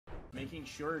Making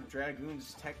sure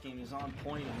Dragoon's tech game is on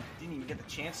point and didn't even get the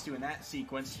chance to in that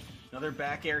sequence. Another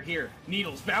back air here.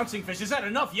 Needles, bouncing fish. Is that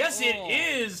enough? Yes, it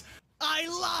is! I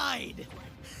lied!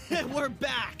 We're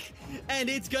back! And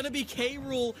it's gonna be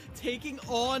K-Rool taking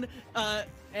on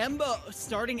Emba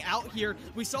starting out here.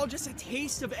 We saw just a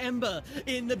taste of Emba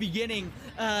in the beginning,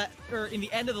 or in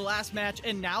the end of the last match,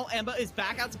 and now Emba is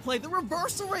back out to play. The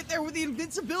reversal right there with the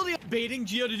invincibility, baiting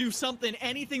Geo to do something,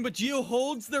 anything, but Geo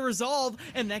holds the resolve,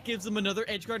 and that gives them another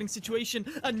edge guarding situation,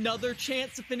 another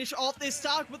chance to finish off this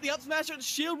stock, but the up smash on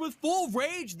shield with full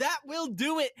rage, that will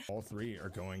do it. All three are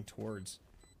going towards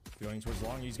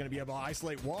long. He's going to be able to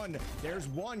isolate one. There's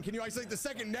one. Can you isolate the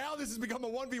second? Now this has become a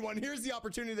 1v1. Here's the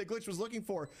opportunity that Glitch was looking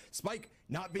for. Spike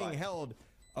not being held.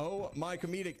 Oh my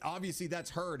comedic. Obviously that's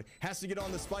Heard. Has to get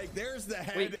on the spike. There's the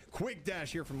head. Wait. Quick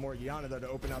dash here from Morgiana though to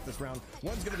open out this round.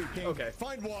 One's going to be King. Okay.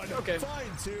 Find one. Okay.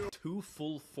 Find two. 2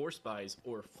 full force buys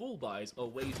or full buys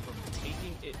away from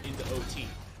taking it into OT.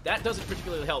 That doesn't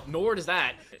particularly help, nor does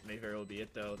that. It may very well be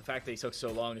it, though. The fact they took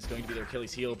so long is going to be their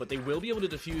Achilles heel, but they will be able to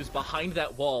defuse behind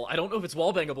that wall. I don't know if it's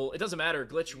wall bangable. It doesn't matter.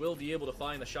 Glitch will be able to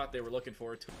find the shot they were looking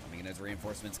for. Coming in as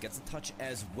reinforcements, gets a touch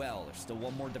as well. There's still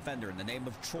one more defender in the name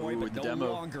of Troy, Ooh, but no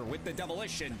longer with the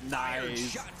demolition. Nice.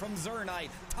 Shot from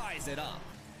Zernite ties it up.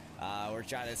 We're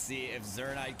trying to see if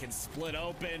Zernite can split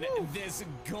open this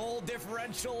goal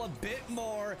differential a bit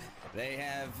more. They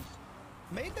have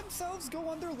made themselves go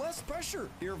under less pressure.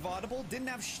 Here, Vaudable didn't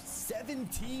have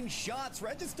 17 shots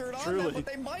registered on them, but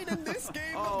they might in this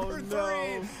game. Number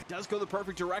 3. Does go the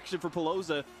perfect direction for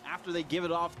Pelosa after they give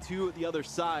it off to the other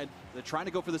side. They're trying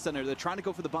to go for the center. They're trying to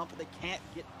go for the bump, but they can't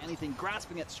get anything.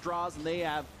 Grasping at straws, and they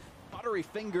have buttery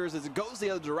fingers as it goes the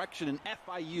other direction, and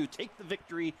FIU take the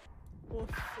victory.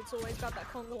 It's always got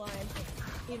that conga line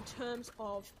in terms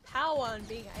of power and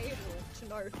being able to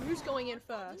know who's going in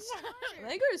first. And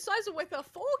they go to Sizer with a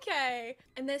 4K,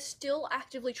 and they're still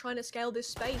actively trying to scale this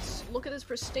space. Look at this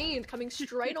Pristine coming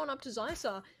straight on up to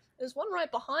Zysa. There's one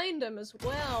right behind him as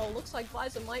well. Looks like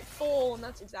Visor might fall, and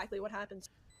that's exactly what happens.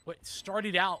 What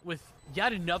started out with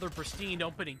yet another Pristine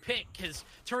opening pick has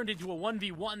turned into a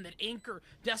 1v1 that Anchor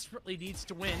desperately needs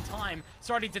to win. Time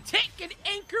starting to tick, and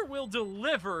Anchor will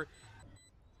deliver.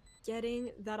 Getting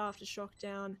that aftershock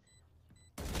down.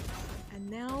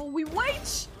 And now we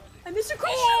wait! And this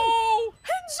aggression! Oh!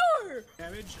 Henzo!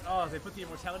 Damage. They put the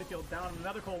Immortality Field down.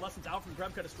 Another Coalescence out from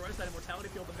Grebka destroys that Immortality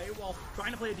Field. The Maywall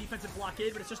trying to play a defensive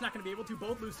blockade, but it's just not going to be able to.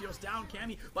 Both Lucios down.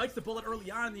 Cammy bites the bullet early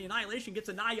on, and the Annihilation gets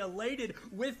annihilated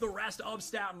with the rest of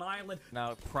Staten Island.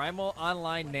 Now, Primal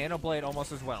online, Nanoblade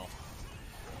almost as well.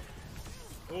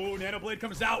 Oh, Nanoblade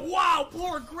comes out. Wow,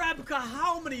 poor Grebka.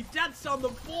 How many deaths on the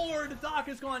board? Doc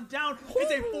has gone down. It's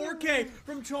a 4K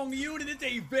from Chongyun, and it's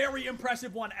a very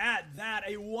impressive one at that.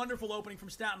 A wonderful opening from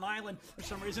Staten Island for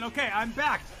some reason. Okay, I'm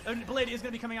back. And Blade is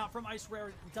going to be coming out from Ice Rare.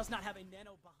 It does not have a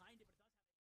nano behind.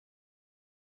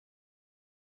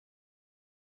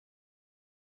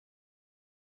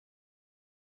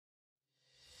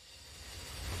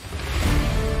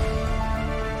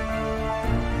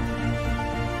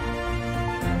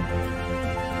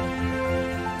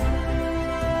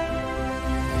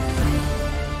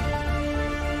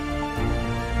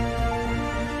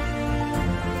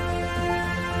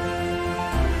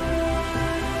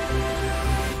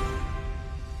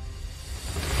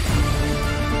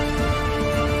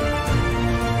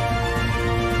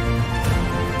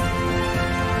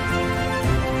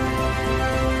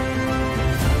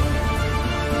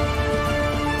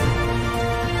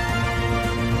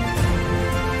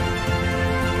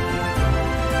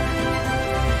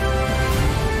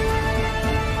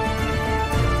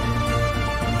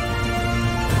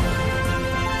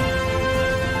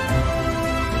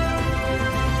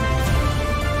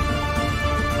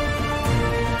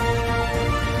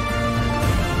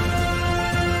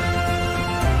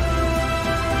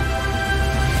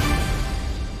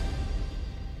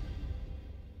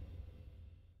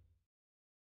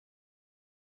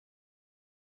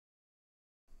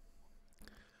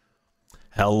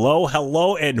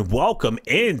 Hello, and welcome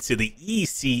into the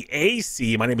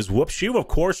ECAC. My name is Whoopshoe. Of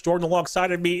course, joined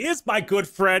alongside of me is my good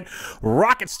friend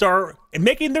Rocketstar,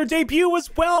 making their debut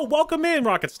as well. Welcome in,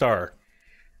 Rocketstar.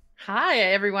 Hi,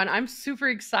 everyone. I'm super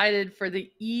excited for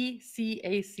the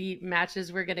ECAC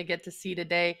matches we're going to get to see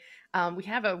today. We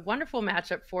have a wonderful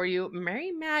matchup for you.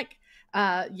 Merrimack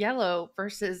Yellow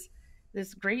versus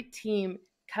this great team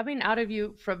coming out of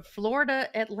you from Florida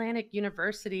Atlantic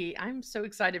University. I'm so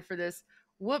excited for this.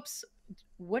 Whoops.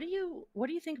 What do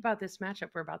you think about this matchup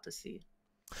we're about to see?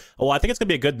 Well, I think it's going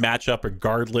to be a good matchup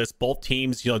regardless. Both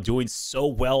teams, doing so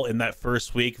well in that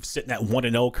first week, sitting at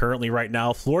 1-0 currently right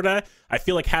now. Florida, I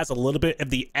feel like, has a little bit of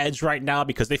the edge right now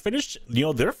because they finished,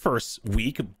 their first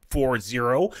week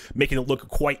 4-0, making it look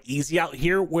quite easy out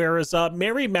here, whereas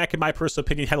Merrimack, in my personal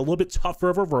opinion, had a little bit tougher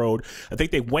of a road. I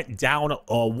think they went down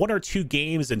 1 or 2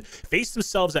 games and faced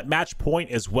themselves at match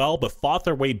point as well, but fought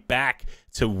their way back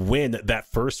to win that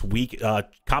first week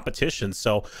competition.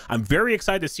 So I'm very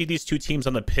excited to see these two teams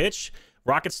on the pitch.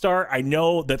 Rocket Star, I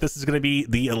know that this is going to be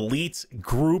the elite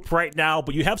group right now,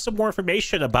 but you have some more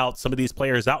information about some of these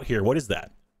players out here. What is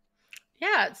that?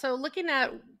 Yeah, so looking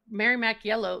at Merrimack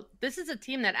Yellow, this is a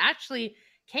team that actually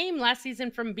came last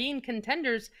season from being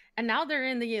contenders, and now they're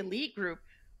in the elite group.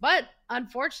 But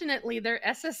unfortunately, their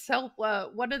SSL,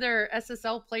 one of their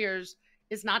SSL players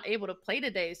is not able to play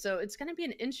today. So it's going to be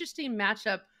an interesting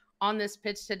matchup on this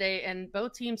pitch today. And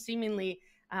both teams seemingly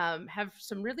have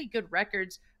some really good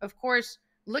records. Of course,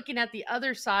 looking at the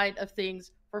other side of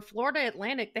things, for Florida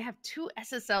Atlantic, they have 2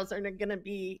 SSLs that are going to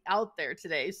be out there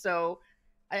today. So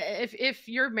if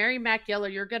you're Merrimack Yellow,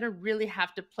 you're going to really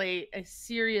have to play a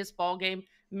serious ball game.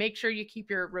 Make sure you keep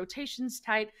your rotations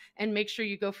tight and make sure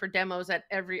you go for demos at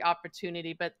every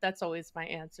opportunity. But that's always my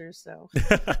answer. So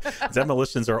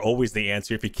demolitions are always the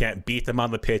answer. If you can't beat them on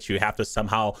the pitch, you have to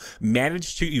somehow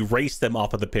manage to erase them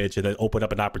off of the pitch and then open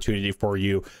up an opportunity for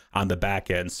you on the back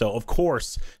end. So of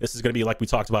course, this is going to be, like we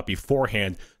talked about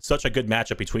beforehand, such a good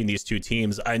matchup between these two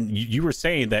teams. And you were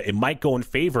saying that it might go in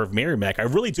favor of Merrimack. I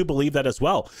really do believe that as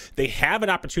well. They have an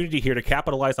opportunity here to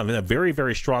capitalize on a very,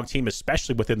 very strong team,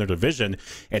 especially within their division,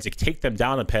 and to take them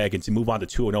down a peg and to move on to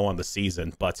 2-0 on the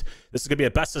season. But this is going to be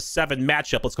a best-of-7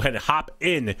 matchup. Let's go ahead and hop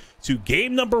in to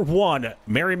game number 1.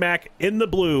 Merrimack in the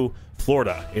blue,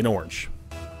 Florida in orange.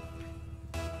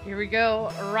 Here we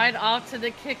go. Right off to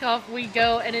the kickoff we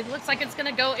go, and it looks like it's going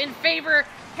to go in favor.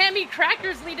 Hammy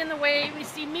Crackers leading the way. We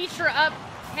see Mitra up.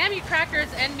 Hammy Crackers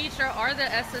and Mitra are the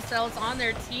SSLs on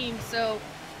their team, so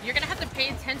you're going to have to pay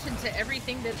attention to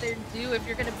everything that they do if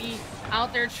you're going to be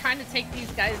out there trying to take these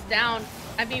guys down.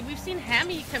 I mean, we've seen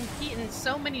Hammy compete in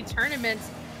so many tournaments.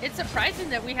 It's surprising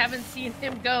that we haven't seen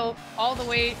him go all the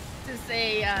way to,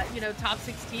 say, top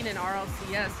 16 in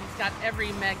RLCS. He's got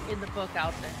every mech in the book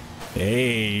out there.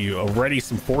 Hey, already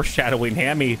some foreshadowing.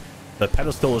 Hammy, the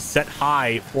pedestal is set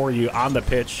high for you on the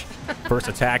pitch. First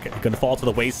attack going to fall to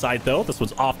the wayside, though. This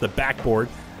one's off the backboard.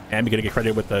 Hammy going to get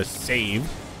credited with the save.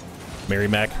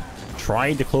 Merrimack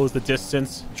trying to close the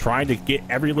distance, trying to get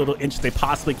every little inch they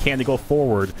possibly can to go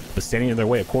forward, but standing in their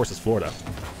way, of course, is Florida.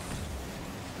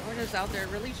 Florida's out there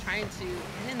really trying to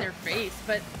get in their face,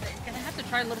 but they're going to have to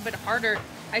try a little bit harder.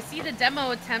 I see the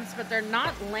demo attempts, but they're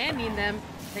not landing them.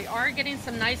 They are getting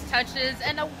some nice touches,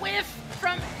 and a whiff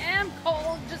from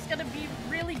Amcole, just going to be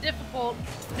really difficult.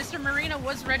 Mr. Marino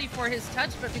was ready for his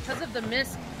touch, but because of the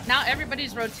miss, now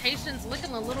everybody's rotation's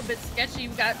looking a little bit sketchy.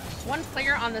 You've got one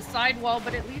player on the sidewall,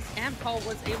 but at least Amcole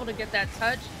was able to get that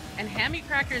touch. And Hammy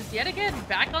Crackers, yet again,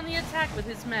 back on the attack with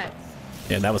his mechs.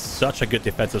 And that was such a good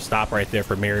defensive stop right there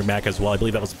for Merrimack as well. I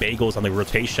believe that was Bagels on the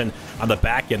rotation on the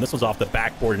back end. This was off the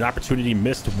backboard. An opportunity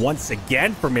missed once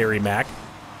again for Merrimack.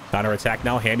 Counter attack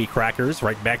now. Hammy Crackers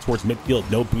right back towards midfield.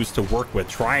 No boost to work with.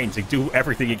 Trying to do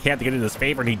everything he can to get in his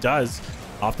favor, and he does.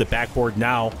 Off the backboard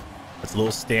now. That's a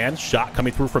little stand. Shot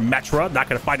coming through from Metra. Not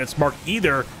going to find its mark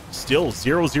either. Still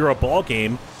 0-0 ball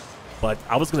game. But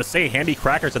I was going to say, Hammy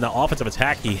Crackers in the offensive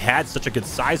attack, he had such a good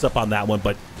size up on that one,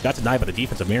 but got denied by the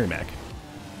defense of Merrimack.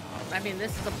 I mean,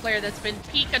 this is a player that's been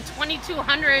peak of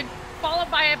 2,200, followed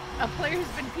by a player who's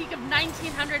been peak of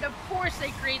 1,900. Of course, they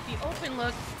create the open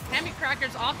look. Hammy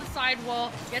Crackers off the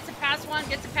sidewall, gets a pass 1,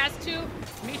 gets a pass 2.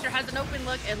 Mitra has an open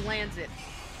look and lands it.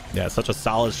 Yeah, such a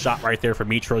solid shot right there for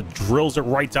Mitra. Drills it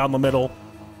right down the middle.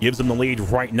 Gives him the lead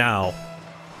right now.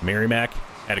 Merrimack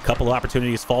had a couple of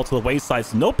opportunities fall to the wayside.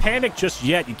 So no panic just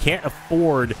yet. You can't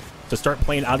afford to start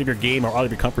playing out of your game or out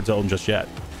of your comfort zone just yet.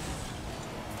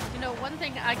 You know, one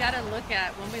thing I got to look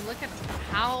at when we look at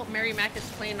how Merrimack is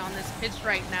playing on this pitch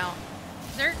right now,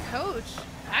 their coach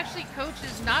actually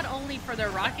coaches not only for their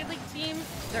Rocket League team,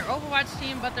 their Overwatch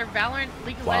team, but their Valorant,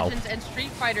 League of Legends, and Street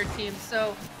Fighter teams.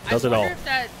 So I wonder if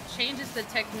that changes the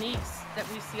techniques that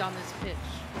we see on this pitch.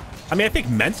 I mean, I think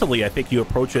mentally, I think you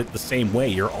approach it the same way.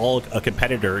 You're all a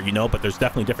competitor, you know, but there's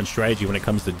definitely different strategy when it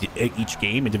comes to each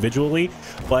game individually.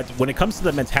 But when it comes to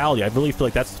the mentality, I really feel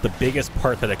like that's the biggest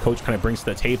part that a coach kind of brings to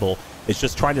the table. Is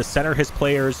just trying to center his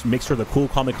players, make sure they're cool,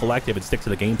 calm, and collective, and stick to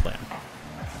the game plan.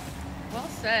 Well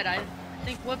said. I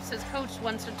think Whoops has coached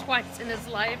once or twice in his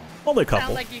life. Only a couple.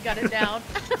 Sound like you got it down.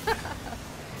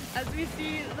 As we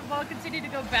see the ball continue to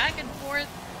go back and forth,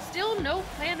 still no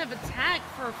plan of attack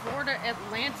for Florida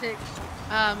Atlantic.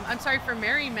 I'm sorry, for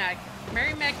Merrimack.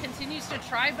 Merrimack continues to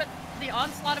try, but the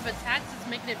onslaught of attacks is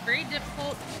making it very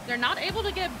difficult. They're not able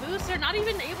to get boosts. They're not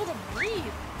even able to breathe.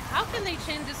 How can they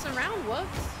change this around,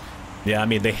 Whoops? Yeah, I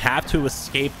mean, they have to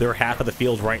escape their half of the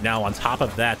field right now. On top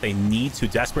of that, they need to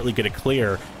desperately get it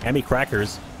clear. Hammy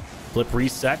Crackers, flip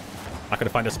reset. Not going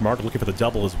to find a smart, looking for the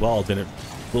double as well. Didn't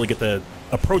really get the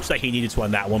approach that he needed to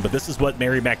on that one, but this is what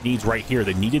Merrimack needs right here.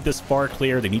 They needed this far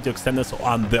clear. They need to extend this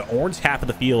on the orange half of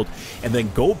the field and then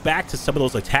go back to some of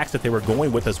those attacks that they were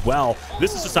going with as well.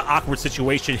 This is just an awkward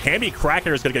situation. Hammy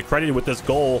Cracker is going to get credited with this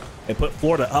goal and put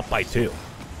Florida up by 2.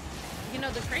 You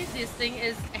know, the craziest thing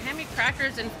is Hammy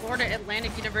Crackers and Florida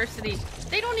Atlantic University,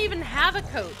 they don't even have a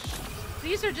coach.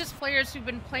 These are just players who've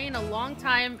been playing a long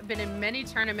time, been in many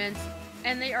tournaments,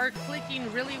 and they are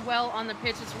clicking really well on the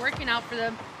pitch. It's working out for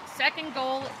them. Second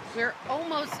goal, we're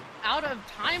almost out of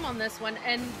time on this one,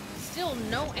 and still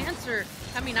no answer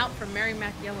coming out from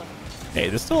Merrimack Yellow. Hey,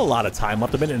 there's still a lot of time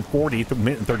left. A minute and 40, a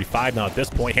minute and 35 now at this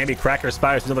point. Hammy Crackers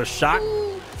fires another shot.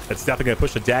 Ooh. That's definitely going to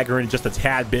push the dagger in just a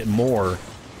tad bit more.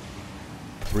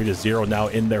 3-0 now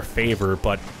in their favor,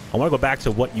 but I want to go back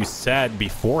to what you said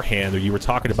beforehand, where you were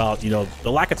talking about, you know,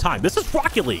 the lack of time. This is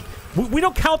Rocket League. We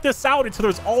don't count this out until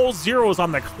there's all zeros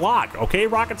on the clock, okay,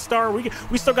 Rocket Star? We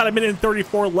still got a minute and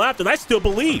 34 left, and I still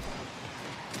believe.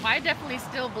 I definitely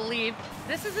still believe.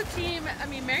 This is a team, I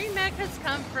mean, Merrimack has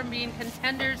come from being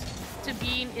contenders to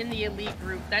being in the elite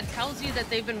group. That tells you that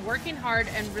they've been working hard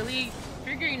and really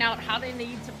figuring out how they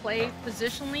need to play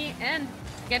positionally and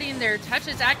getting their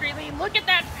touches accurately. Look at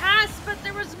that pass, but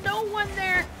there was no one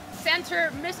there.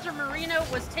 Center, Mr. Marino,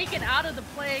 was taken out of the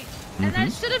play, and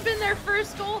that should have been their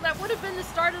first goal. That would have been the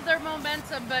start of their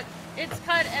momentum, but it's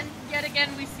cut, and yet again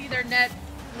we see their net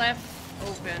left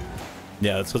open.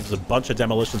 Yeah, so there's a bunch of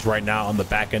demolitions right now on the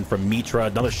back end from Mitra.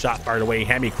 Another shot fired away.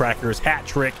 Hammy Crackers, hat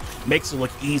trick. Makes it look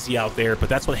easy out there, but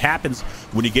that's what happens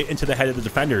when you get into the head of the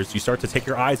defenders. You start to take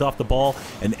your eyes off the ball,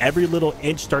 and every little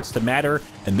inch starts to matter,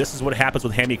 and this is what happens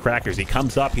with Hammy Crackers. He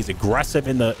comes up, he's aggressive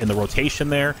in the rotation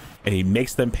there, and he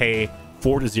makes them pay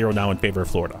 4-0 now in favor of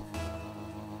Florida.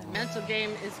 The mental game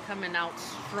is coming out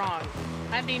strong.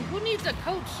 I mean, who needs a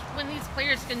coach when these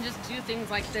players can just do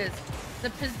things like this?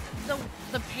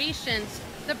 The patience,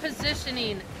 the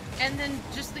positioning, and then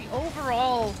just the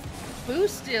overall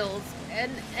boost skills.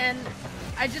 And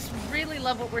I just really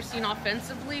love what we're seeing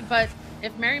offensively, but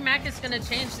if Merrimack is going to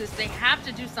change this, they have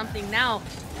to do something now.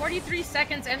 43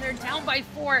 seconds and they're down by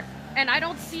 4, and I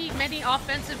don't see many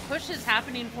offensive pushes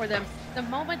happening for them. The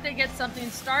moment they get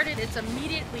something started, it's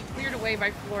immediately cleared away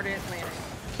by Florida Atlantic.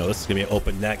 So this is going to be an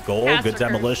open net goal. Good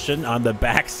demolition on the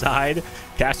backside.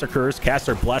 Caster Curse,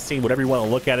 Caster Blessing, whatever you want to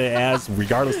look at it as,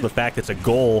 regardless of the fact it's a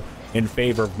goal in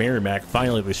favor of Merrimack.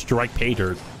 Finally, they strike pay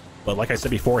dirt. But like I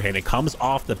said beforehand, it comes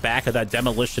off the back of that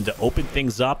demolition to open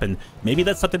things up, and maybe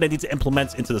that's something they need to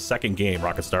implement into the second game,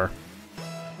 Rocket Star.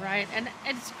 Right, and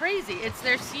it's crazy. It's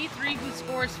their C3 who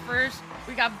scores first.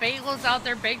 We got Bagels out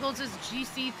there. Bagels is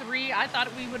GC3. I thought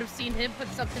we would have seen him put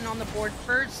something on the board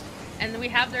first. And then we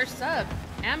have their sub,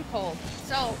 Amcol.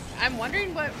 So I'm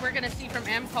wondering what we're going to see from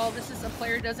Amcol. This is a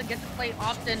player who doesn't get to play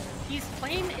often. He's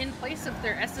playing in place of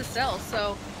their SSL.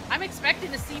 So I'm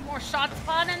expecting to see more shots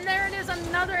on. And there it is,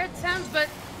 another attempt. But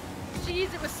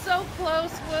geez, it was so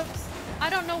close. Whoops.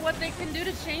 I don't know what they can do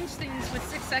to change things with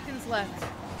 6 seconds left.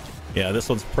 Yeah, this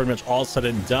one's pretty much all said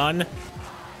and done.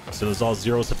 So there's all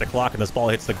zeros at the clock, and this ball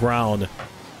hits the ground.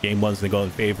 Game one's going to go in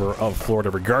favor of Florida,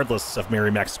 regardless of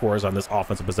Merrimack scores on this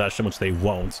offensive possession, which they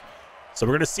won't. So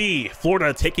we're going to see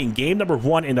Florida taking game number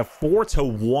 1 in a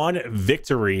 4-1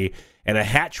 victory, and a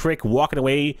hat trick walking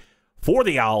away for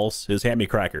the Owls is Hammy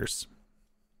Crackers.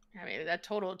 I mean, that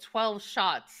total 12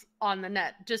 shots on the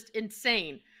net, just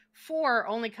insane. 4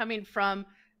 only coming from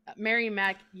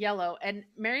Merrimack Yellow, and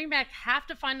Merrimack have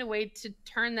to find a way to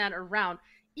turn that around.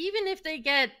 Even if they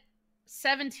get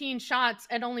 17 shots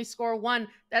and only score 1,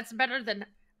 that's better than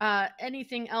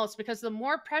anything else, because the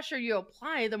more pressure you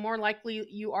apply, the more likely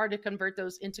you are to convert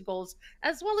those into goals,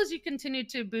 as well as you continue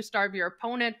to boost starve your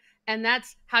opponent, and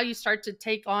that's how you start to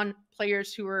take on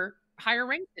players who are higher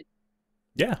ranked.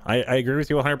 Yeah, I agree with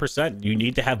you 100%. You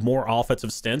need to have more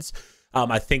offensive stints.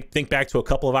 I think back to a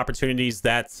couple of opportunities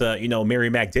that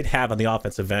Merrimack did have on the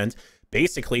offensive end.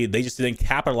 Basically, they just didn't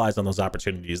capitalize on those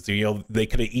opportunities. They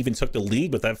could have even took the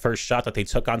lead with that first shot that they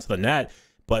took onto the net,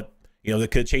 but they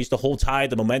could have changed the whole tide,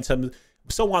 the momentum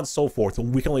so on and so forth.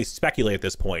 And we can only speculate at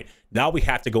this point. Now we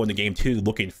have to go into game 2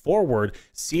 looking forward,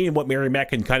 seeing what Merrimack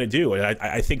can kind of do. And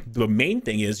I think the main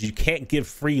thing is you can't give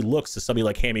free looks to somebody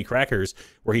like Hammy Crackers,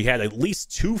 where he had at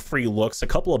least 2 free looks, a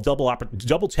couple of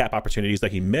double tap opportunities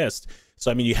that he missed.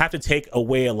 So, I mean, you have to take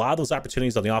away a lot of those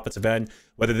opportunities on the offensive end,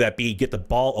 whether that be get the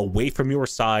ball away from your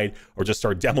side or just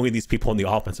start demoing these people on the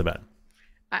offensive end.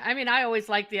 I mean, I always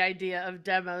like the idea of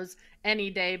demos any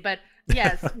day, but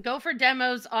yes, go for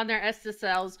demos on their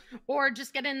SSLs or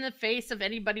just get in the face of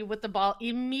anybody with the ball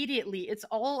immediately. It's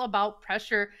all about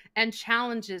pressure and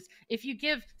challenges. If you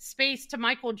give space to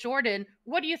Michael Jordan,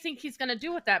 what do you think he's going to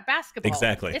do with that basketball?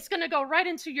 Exactly. It's going to go right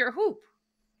into your hoop.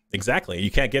 Exactly.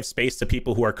 You can't give space to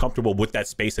people who are comfortable with that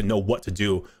space and know what to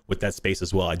do with that space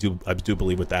as well. I do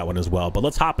believe with that one as well. But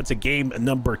let's hop into game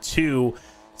number 2.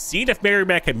 See if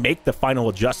Merrimack can make the final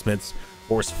adjustments,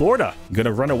 or is Florida going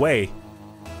to run away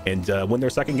and win their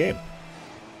second game?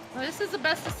 Well, this is a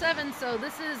best of 7, so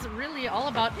this is really all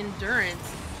about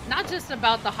endurance, not just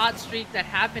about the hot streak that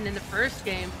happened in the first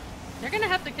game. They're going to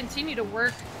have to continue to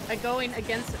work at going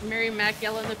against Merrimack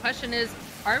Yellow, and the question is,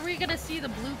 are we going to see the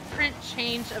blueprint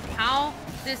change of how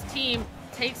this team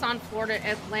takes on Florida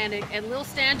Atlantic? And Lil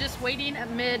Stan just waiting at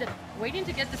mid, waiting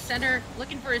to get the center,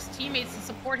 looking for his teammates to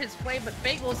support his play, but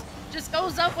Bagels just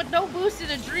goes up with no boost in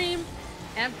a dream.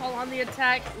 Ampol on the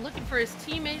attack, looking for his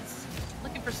teammates,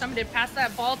 looking for somebody to pass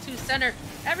that ball to center.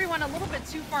 Everyone a little bit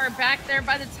too far back there.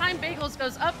 By the time Bagels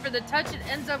goes up for the touch, it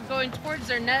ends up going towards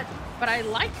their net. But I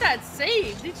like that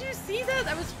save. Did you see that?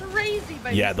 That was crazy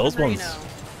by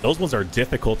those ones are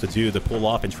difficult to do, to pull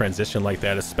off in transition like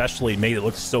that, especially made it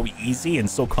look so easy and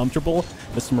so comfortable.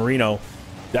 Mr. Marino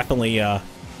definitely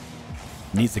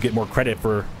needs to get more credit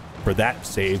for that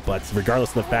save, but regardless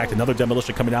of the fact, another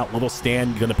demolition coming out. Little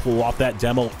Stan going to pull off that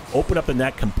demo, open up the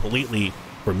net completely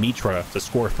for Mitra to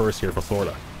score first here for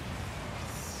Florida.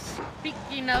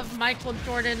 Speaking of Michael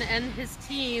Jordan and his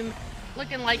team,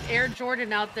 looking like Air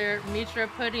Jordan out there, Mitra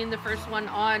putting the first one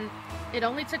on. It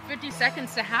only took 50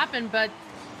 seconds to happen, but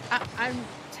I'm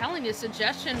telling you,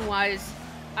 suggestion-wise,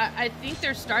 I think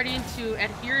they're starting to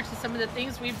adhere to some of the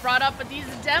things we've brought up, but these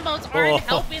demos aren't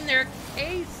helping their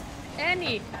case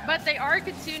any. But they are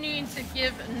continuing to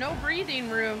give no breathing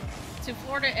room to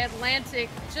Florida Atlantic.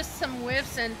 Just some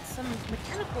whiffs and some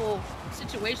mechanical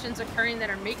situations occurring that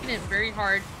are making it very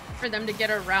hard for them to get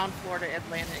around Florida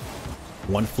Atlantic.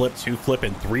 1 flip, 2 flip,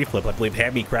 and 3 flip. I believe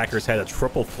Hammy Crackers had a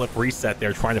triple flip reset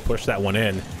there, trying to push that one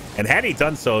in. And had he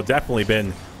done so, definitely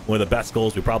been one of the best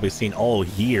goals we've probably seen all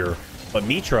year. But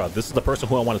Mitra, this is the person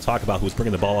who I want to talk about, who's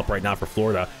bringing the ball up right now for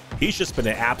Florida. He's just been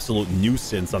an absolute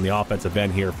nuisance on the offensive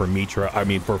end here for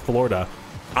for Florida,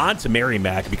 onto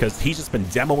Merrimack, because he's just been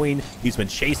demoing, he's been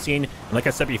chasing, and like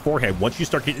I said beforehand, once you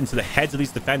start getting into the heads of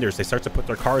these defenders, they start to put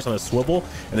their cars on a swivel,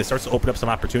 and they start to open up some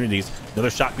opportunities. Another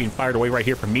shot being fired away right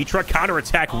here from Mitra.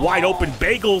 Counterattack, wide open.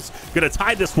 Bagels gonna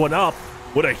tie this one up.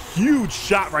 What a huge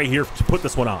shot right here to put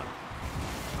this one on.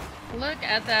 Look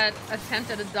at that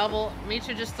attempt at a double.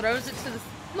 Mitra just throws it to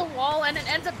the wall, and it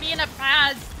ends up being a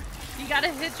pass. You got to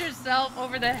hit yourself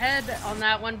over the head on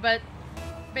that one, but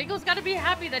Bagel's got to be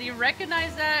happy that he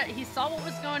recognized that. He saw what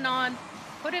was going on,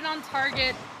 put it on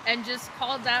target, and just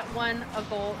called that one a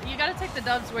goal. You got to take the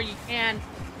dubs where you can.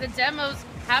 The demos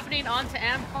happening onto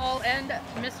Ampol and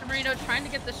Mr. Marino trying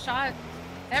to get the shot.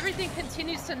 Everything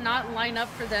continues to not line up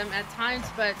for them at times,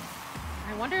 but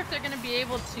I wonder if they're going to be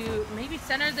able to maybe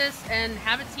center this and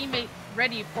have a teammate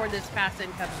ready for this pass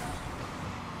incoming.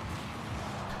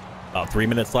 About 3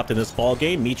 minutes left in this ball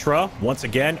game. Mitra, once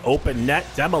again, open net,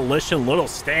 demolition, Little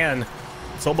Stan.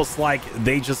 It's almost like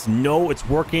they just know it's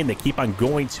working. They keep on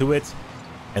going to it,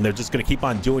 and they're just going to keep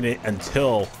on doing it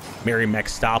until Merrimack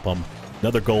stop them.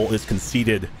 Another goal is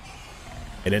conceded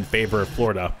and in favor of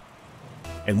Florida.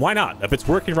 And why not? If it's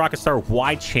working, Rocket Star,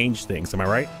 why change things? Am I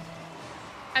right?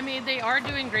 I mean, they are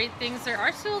doing great things. There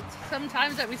are still some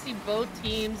times that we see both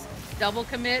teams double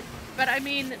commit, but I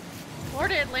mean,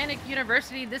 Florida Atlantic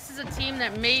University, this is a team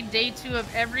that made day 2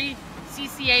 of every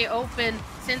CCA Open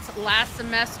since last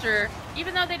semester.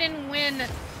 Even though they didn't win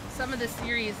some of the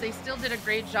series, they still did a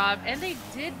great job, and they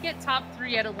did get top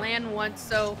 3 at a LAN once,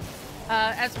 so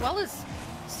as well as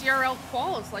CRL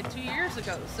quals like 2 years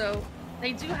ago. So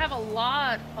they do have a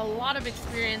lot of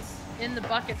experience in the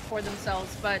bucket for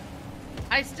themselves, but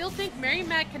I still think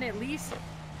Merrimack can at least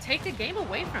take a game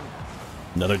away from them.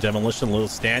 Another demolition, Little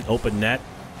Stan, open net.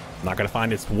 Not going to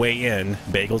find its way in.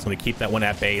 Bagel's going to keep that one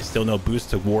at bay. Still no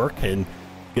boost to work, and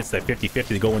gets that 50-50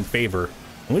 to go in favor.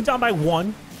 Only down by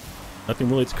 1. Nothing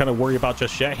really to kind of worry about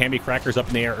just yet. Hammy Crackers up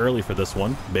in the air early for this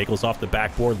one. Bagel's off the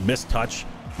backboard. Missed touch.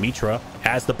 Mitra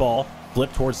has the ball.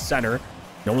 Flip towards center.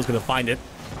 No one's going to find it.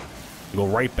 You go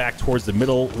right back towards the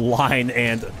middle line,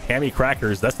 and Hammy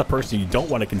Crackers, that's the person you don't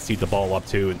want to concede the ball up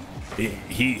to.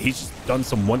 He's done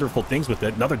some wonderful things with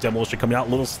it. Another demolition coming out.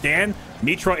 Little Stan,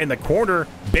 Mitra in the corner.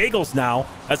 Bagels now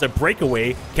as a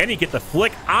breakaway. Can he get the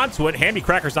flick onto it? Hammy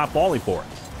Crackers not falling for it.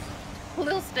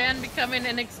 Lil Stan becoming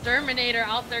an exterminator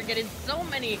out there, getting so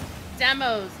many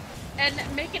demos and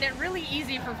making it really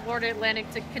easy for Florida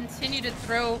Atlantic to continue to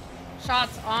throw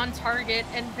shots on target.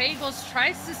 And Bagels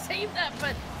tries to save that,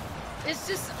 but it's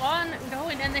just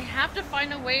ongoing, and they have to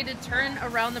find a way to turn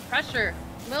around the pressure.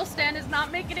 Lil Stan is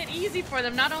not making it easy for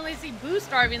them. Not only is he boost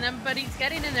starving them, but he's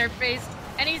getting in their face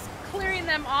and he's clearing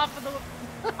them off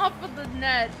of the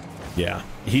net. Yeah,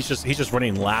 he's just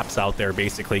running laps out there,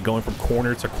 basically going from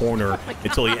corner to corner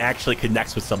until he actually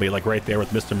connects with somebody, like right there with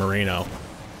Mr. Moreno.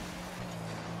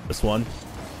 This one,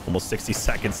 almost 60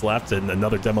 seconds left, and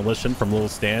another demolition from Lil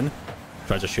Stan.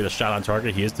 Tries to shoot a shot on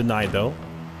target. He is denied though.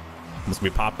 This will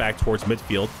be popped back towards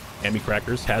midfield. Hammy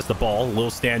Crackers has the ball. Lil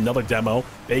Stan, another demo.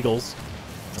 Bagels,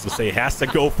 I was gonna say, has to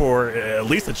go for at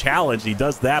least a challenge. He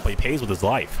does that, but he pays with his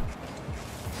life.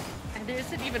 And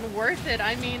is it even worth it?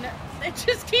 I mean, they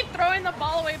just keep throwing the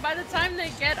ball away. By the time they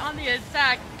get on the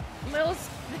attack, Lil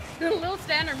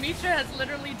Stan or Mitra has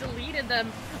literally deleted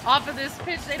them off of this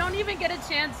pitch. They don't even get a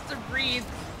chance to breathe.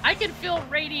 I can feel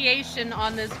radiation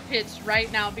on this pitch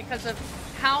right now because of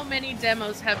how many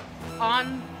demos have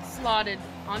slotted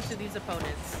onto these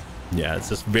opponents. Yeah, it's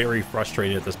just very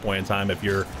frustrating at this point in time. If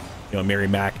you're,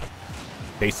 Merrimack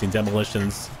facing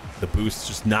demolitions, the boost's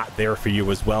just not there for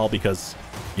you as well because,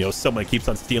 someone keeps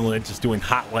on stealing it, just doing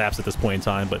hot laps at this point in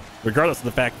time. But regardless of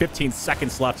the fact, 15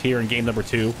 seconds left here in game number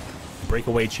 2.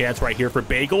 Breakaway chance right here for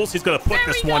Bagels. He's going to put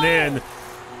this one in.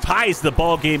 Ties the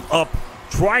ball game up,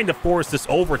 trying to force this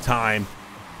overtime.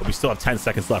 But we still have 10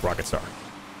 seconds left, Rocket Star.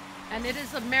 And it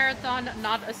is a marathon,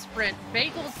 not a sprint.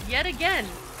 Bagels, yet again,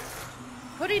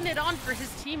 putting it on for his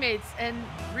teammates and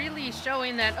really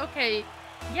showing that, okay,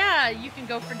 yeah, you can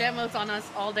go for demos on us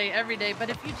all day, every day, but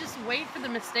if you just wait for the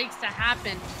mistakes to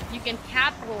happen, you can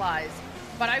capitalize.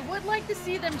 But I would like to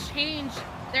see them change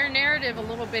their narrative a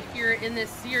little bit here in this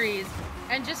series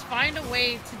and just find a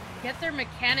way to get their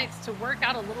mechanics to work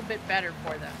out a little bit better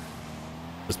for them.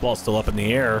 This ball's still up in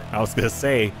the air. I was going to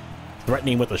say,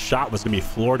 threatening with a shot was going to be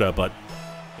Florida, but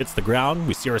it's the ground.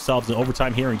 We see ourselves in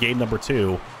overtime here in game number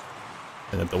 2.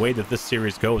 And the way that this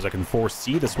series goes, I can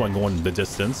foresee this one going the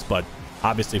distance, but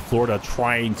obviously Florida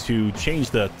trying to change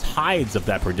the tides of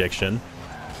that prediction.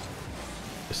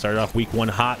 They started off week 1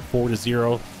 hot,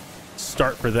 4-0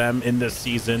 start for them in this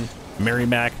season.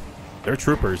 Merrimack, they're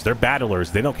troopers, they're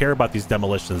battlers. They don't care about these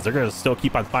demolitions. They're going to still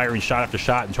keep on firing shot after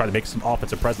shot and try to make some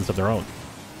offensive presence of their own.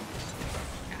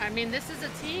 I mean, this is a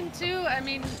team too. I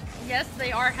mean, yes,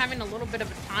 they are having a little bit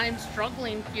of a time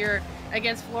struggling here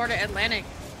against Florida Atlantic,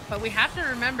 but we have to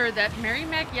remember that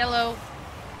Merrimack Yellow,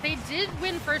 they did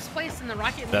win first place in the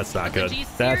Rocket League. That's not good.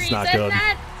 That's not good.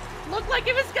 That looked like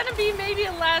it was going to be maybe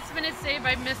a last-minute save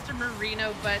by Mr.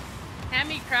 Marino, but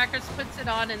Hammy Crackers puts it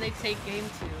on and they take game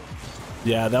 2.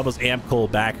 Yeah, that was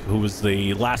Amcol back, who was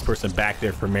the last person back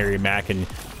there for Merrimack, and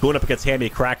going up against Hammy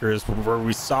Crackers, where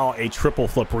we saw a triple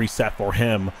flip reset for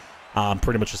him.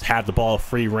 Pretty much just had the ball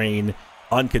free reign,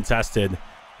 uncontested,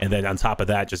 and then on top of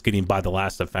that, just getting by the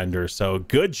last defender. So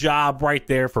good job right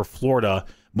there for Florida.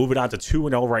 Moving on to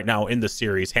 2-0 right now in the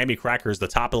series. Hammy Crackers, the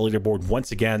top of the leaderboard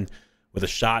once again with a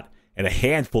shot and a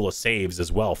handful of saves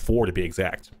as well, 4 to be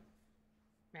exact.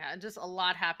 Yeah, just a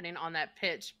lot happening on that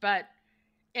pitch. But,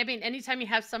 I mean, anytime you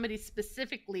have somebody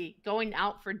specifically going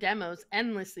out for demos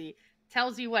endlessly,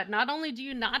 tells you what, not only do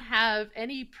you not have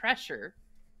any pressure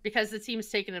because the team's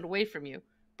taking it away from you,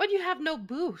 but you have no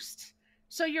boost.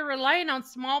 So you're relying on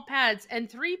small pads,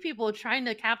 and 3 people trying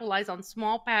to capitalize on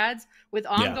small pads with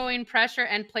ongoing pressure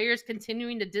and players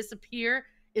continuing to disappear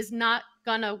is not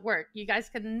gonna work. You guys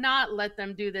cannot let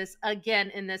them do this again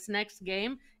in this next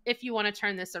game if you want to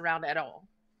turn this around at all.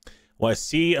 Well, I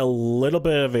see a little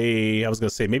bit of I was going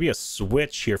to say maybe a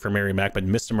switch here for Merrimack, but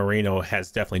Mr. Moreno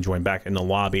has definitely joined back in the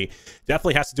lobby.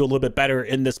 Definitely has to do a little bit better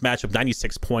in this matchup.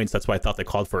 96 points. That's why I thought they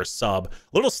called for a sub.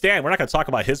 Little Stan, we're not going to talk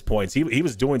about his points. He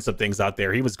was doing some things out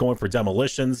there. He was going for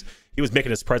demolitions. He was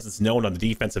making his presence known on the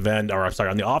defensive end, or I'm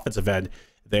sorry, on the offensive end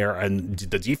there. And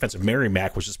the defense of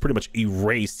Merrimack was just pretty much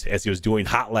erased as he was doing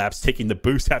hot laps, taking the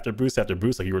boost after boost after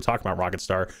boost, like you were talking about, Rocket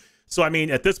Star. So, I mean,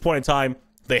 at this point in time,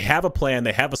 they have a plan.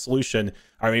 They have a solution.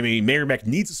 I mean, Merrimack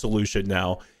needs a solution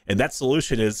now, and that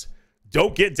solution is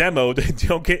don't get demoed.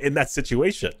 Don't get in that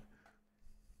situation.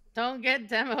 Don't get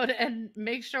demoed, and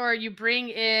make sure you bring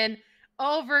in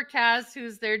Overcast,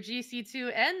 who's their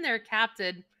GC2 and their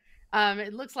captain.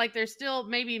 It looks like they're still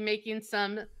maybe making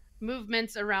some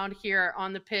movements around here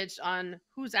on the pitch on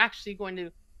who's actually going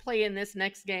to play in this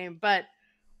next game. But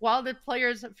while the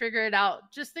players figure it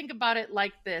out, just think about it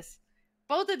like this.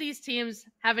 Both of these teams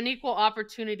have an equal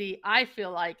opportunity, I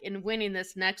feel like, in winning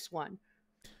this next one.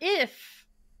 If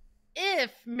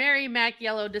Merrimack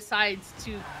Yellow decides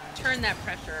to turn that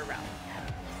pressure around.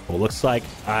 Well, looks like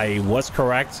I was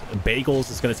correct.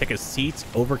 Bagels is going to take a seat.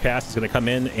 Overcast is going to come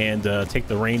in and take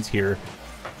the reins here.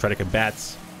 Try to combat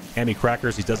Hammy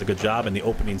Crackers. He does a good job in the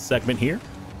opening segment here.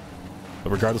 But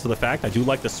regardless of the fact, I do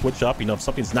like to switch up. You know, if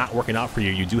something's not working out for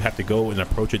you, you do have to go and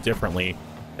approach it differently.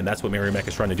 And that's what Merrimack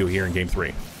is trying to do here in Game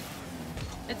 3.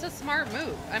 It's a smart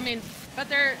move. I mean, but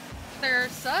their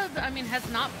sub, I mean,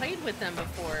 has not played with them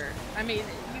before. I mean,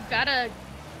 you've got to...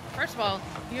 First of all,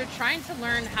 you're trying to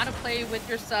learn how to play with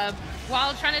your sub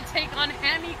while trying to take on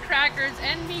Hammy Crackers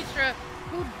and Mitra,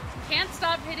 who can't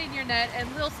stop hitting your net,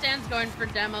 and Lil Stan's going for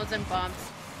demos and bumps.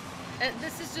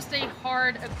 This is just a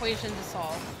hard equation to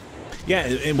solve. Yeah,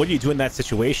 and what do you do in that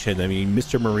situation? I mean,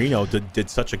 Mr. Marino did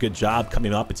such a good job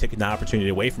coming up and taking the opportunity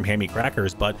away from Hammy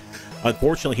Crackers, but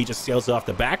unfortunately he just sails off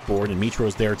the backboard and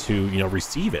Mitro's there to, you know,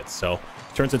 receive it. So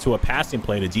it turns into a passing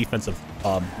play and a defensive,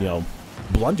 you know,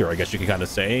 blunder, I guess you could kind of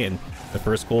say, and the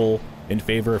first goal in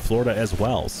favor of Florida as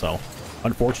well. So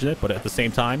unfortunate, but at the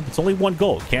same time, it's only one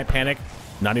goal. Can't panic.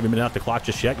 Not even been off the clock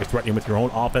just yet. You're threatening with your own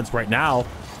offense right now.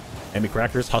 Hammy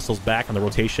Crackers hustles back on the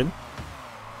rotation.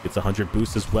 Gets 100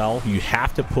 boost as well. You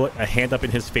have to put a hand up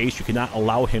in his face. You cannot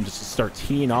allow him just to start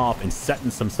teeing off and setting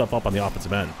some stuff up on the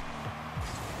offensive end.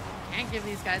 Can't give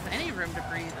these guys any room to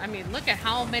breathe. I mean, look at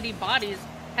how many bodies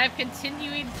have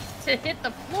continued to hit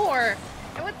the floor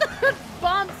with the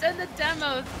bumps and the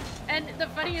demos. And the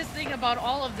funniest thing about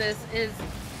all of this is,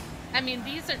 I mean,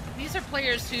 these are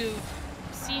players who've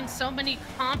seen so many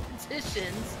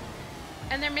competitions,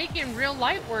 and they're making real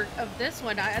light work of this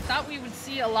one. I thought we would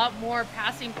see a lot more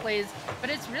passing plays, but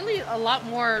it's really a lot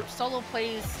more solo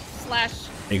plays slash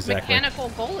mechanical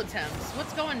goal attempts.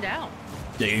 What's going down?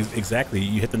 Yeah, exactly.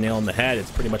 You hit the nail on the head.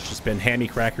 It's pretty much just been Hammy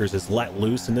Crackers is let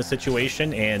loose in this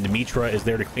situation, and Mitra is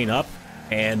there to clean up,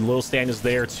 and Lil Stan is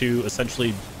there to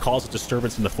essentially cause a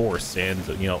disturbance in the force, and,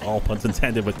 you know, all puns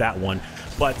intended with that one.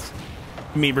 But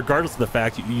I mean, regardless of the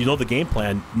fact, you know the game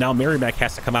plan. Now Merrimack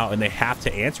has to come out and they have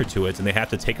to answer to it, and they have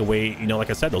to take away, you know, like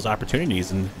I said, those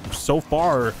opportunities. And so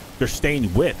far, they're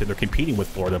staying with and they're competing with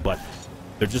Florida, but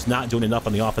they're just not doing enough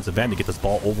on the offensive end to get this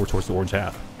ball over towards the orange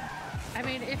half. I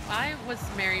mean, if I was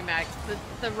Merrimack,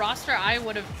 the roster I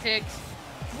would have picked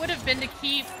would have been to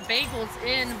keep Bagels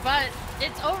in, but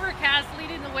it's Overcast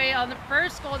leading the way on the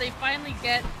first goal they finally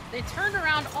get. They turned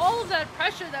around all of that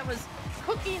pressure that was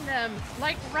cooking them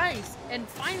like rice and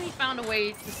finally found a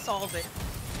way to solve it.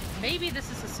 Maybe this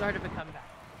is the start of a comeback.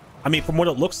 I mean, from what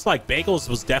it looks like, Bagels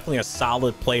was definitely a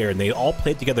solid player, and they all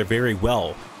played together very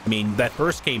well. I mean, that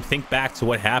first game, think back to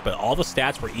what happened. All the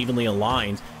stats were evenly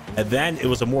aligned, and then it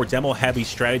was a more demo-heavy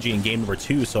strategy in game number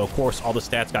 2, so of course all the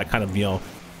stats got kind of, you know,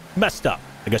 messed up,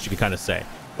 I guess you could kind of say.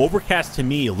 Overcast, to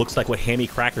me, looks like what Hammy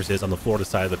Crackers is on the Florida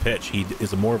side of the pitch. He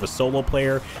is more of a solo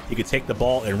player. He could take the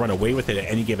ball and run away with it at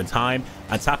any given time.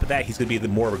 On top of that, he's going to be the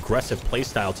more aggressive play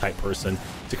style type person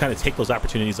to kind of take those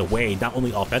opportunities away, not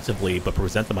only offensively, but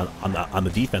present them on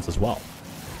the defense as well.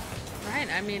 Right.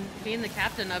 I mean, being the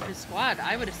captain of his squad,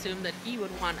 I would assume that he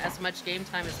would want as much game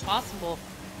time as possible.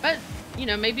 But, you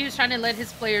know, maybe he's trying to let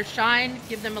his players shine,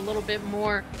 give them a little bit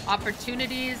more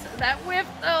opportunities. That whiff,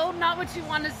 though, not what you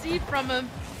want to see from him.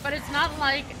 But it's not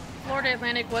like Florida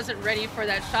Atlantic wasn't ready for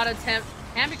that shot attempt.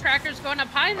 Hammy Crackers going up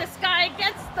high in the sky,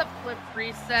 gets the flip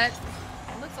reset.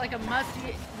 It looks like a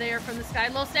musty there from the sky.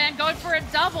 Lil Stan going for a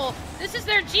double. This is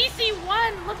their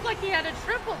GC1. Looked like he had a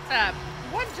triple tap.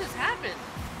 What just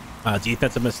happened?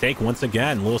 Defensive mistake once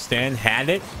again. Lil Stan had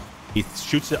it. He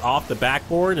shoots it off the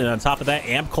backboard, and on top of that,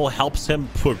 Amcol helps him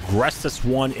progress this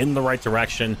one in the right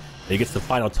direction. He gets the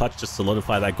final touch to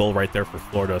solidify that goal right there for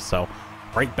Florida. So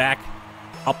right back,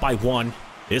 up by 1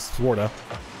 is Florida.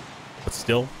 But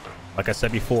still, like I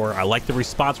said before, I like the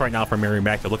response right now from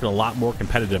Merrimack. They're looking a lot more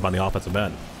competitive on the offensive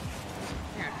end.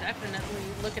 They're definitely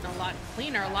looking a lot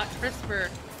cleaner, a lot crisper.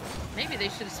 Maybe they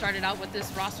should have started out with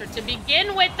this roster to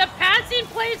begin with. The passing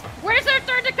plays. Where's our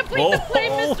third to complete the play,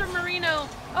 Mr. Marino?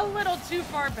 A little too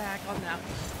far back on that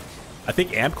one. I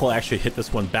think Amcol actually hit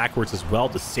this one backwards as well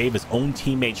to save his own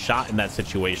teammate's shot in that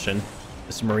situation.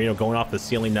 Mr. Marino going off the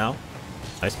ceiling now.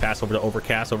 Nice pass over to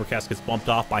Overcast. Overcast gets bumped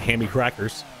off by Hammy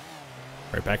Crackers.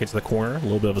 Right back into the corner. A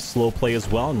little bit of a slow play as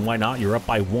well, and why not? You're up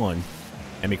by 1.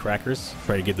 Hammy Crackers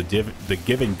try to get the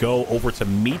give and go over to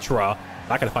Mitra.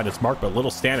 Not going to find its mark, but Little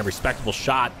Stan, a respectable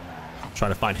shot.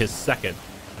 Trying to find his second.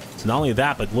 So not only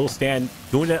that, but Lil Stan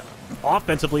doing it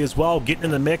offensively as well, getting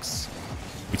in the mix.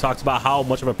 We talked about how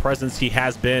much of a presence he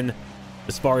has been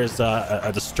as far as a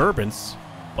disturbance,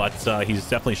 but he's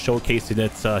definitely showcasing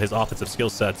it, his offensive skill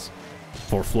sets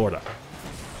for Florida.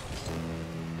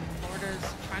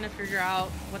 Florida's trying to figure out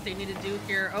what they need to do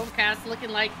here. Overcast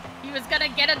looking like he was going to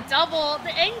get a double.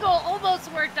 The angle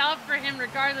almost worked out for him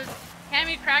regardless.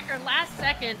 Hammy Cracker last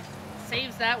second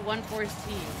saves that one for his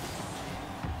team.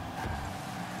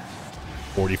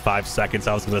 45 seconds.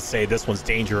 I was going to say this one's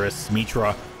dangerous.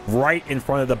 Mitra right in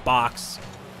front of the box.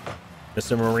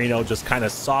 Mr. Marino just kind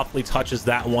of softly touches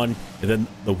that one, and then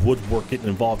the woodwork getting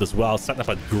involved as well. Setting up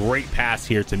a great pass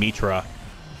here to Mitra.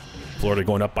 Florida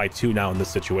going up by 2 now in this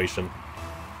situation.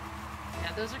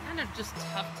 Yeah, those are kind of just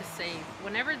tough to save.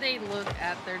 Whenever they look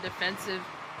at their defensive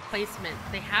placement,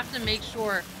 they have to make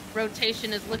sure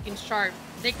rotation is looking sharp.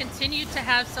 They continue to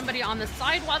have somebody on the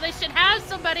side while they should have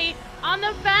somebody on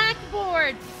the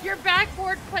backboard. Your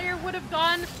backboard player would have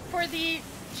gone for the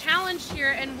challenge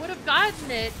here and would have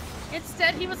gotten it.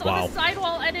 Instead, he was on the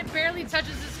sidewall and it barely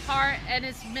touches his car, and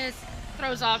his miss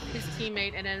throws off his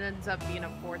teammate, and it ends up being a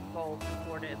 4th goal for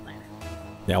Florida Atlantic.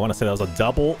 Yeah, I want to say that was a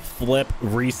double flip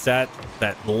reset.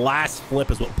 That last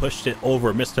flip is what pushed it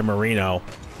over Mr. Marino.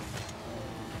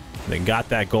 They got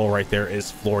that goal right there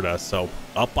is Florida. So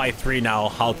up by 3 now.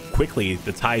 How quickly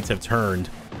the tides have turned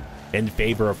in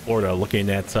favor of Florida, looking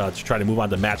at to try to move on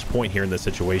to match point here in this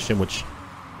situation, which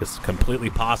is completely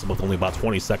possible with only about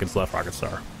 20 seconds left, Rocket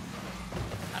Star.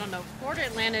 I don't know, Florida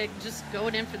Atlantic just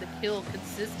going in for the kill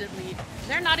consistently.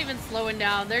 They're not even slowing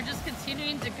down. They're just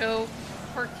continuing to go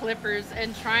for clippers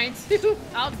and trying to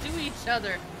outdo each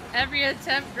other. Every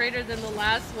attempt greater than the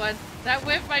last one. That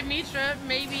whip by Mitra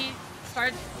maybe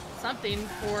starts something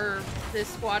for this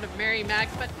squad of Merrimack,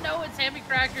 but no, it's Hammy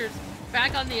Crackers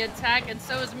back on the attack, and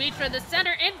so is Mitra. The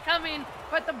center incoming,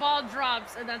 but the ball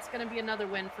drops, and that's going to be another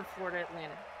win for Florida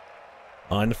Atlantic.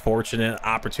 Unfortunate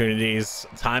opportunities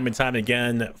time and time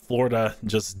again. Florida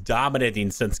just dominating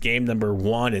since game number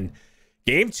 1, and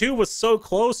game 2 was so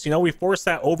close. You know, we forced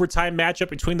that overtime matchup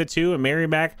between the two, and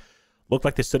Merrimack looked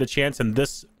like they stood a chance in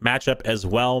this matchup as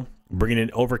well, bringing in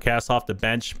Overcast off the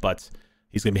bench, but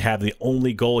he's going to have the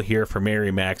only goal here for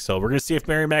Merrimack. So we're going to see if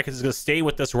Merrimack is going to stay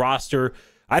with this roster.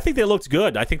 I think they looked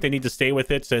good. I think they need to stay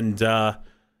with it and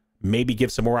maybe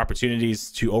give some more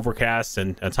opportunities to Overcast,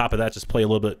 and on top of that, just play a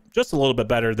little bit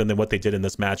better than what they did in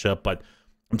this matchup. But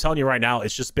I'm telling you right now,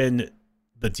 it's just been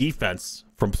the defense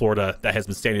from Florida that has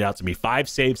been standing out to me. 5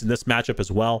 saves in this matchup as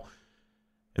well,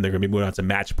 and they're going to be moving on to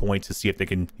match point to see if they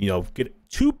can, you know, get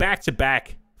 2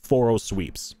 back-to-back 4-0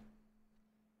 sweeps.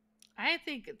 I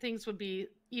think things would be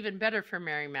even better for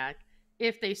Merrimack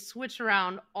if they switch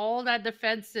around all that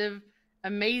defensive,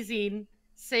 amazing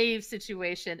save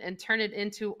situation and turn it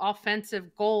into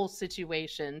offensive goal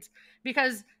situations.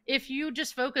 Because if you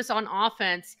just focus on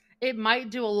offense, it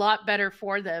might do a lot better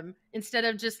for them. Instead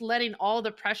of just letting all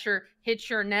the pressure hit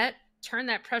your net, turn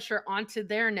that pressure onto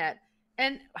their net.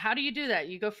 And how do you do that?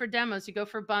 You go for demos, you go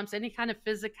for bumps, any kind of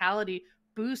physicality,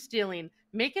 boost stealing.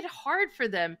 Make it hard for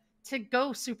them to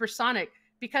go supersonic,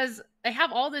 because they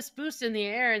have all this boost in the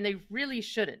air and they really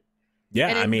shouldn't. Yeah,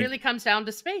 and it really comes down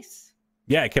to space.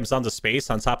 Yeah, it comes down to space.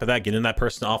 On top of that, getting that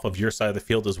person off of your side of the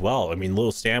field as well. I mean,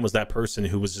 Lil Stan was that person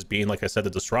who was just being, like I said,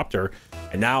 the disruptor,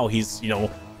 and now he's, you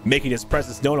know, making his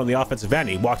presence known on the offensive end.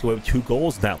 He walked away with 2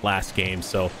 goals in that last game,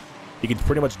 so he can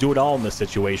pretty much do it all in this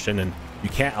situation, and you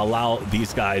can't allow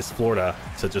these guys, Florida,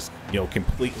 to just, you know,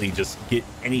 completely just get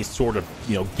any sort of,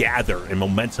 you know, gather and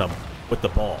momentum with the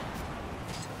ball.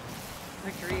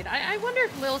 Agreed. I wonder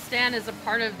if Lil Stan is a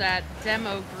part of that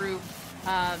demo group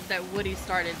that Woody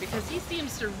started, because he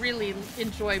seems to really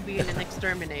enjoy being an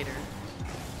exterminator.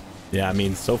 Yeah, I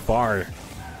mean, so far,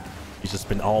 he's just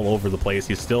been all over the place.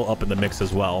 He's still up in the mix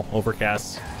as well.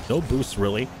 Overcast, no boost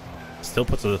really. Still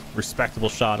puts a respectable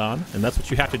shot on, and that's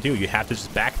what you have to do. You have to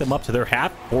just back them up to their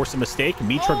half, force a mistake.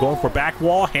 Mitra going for back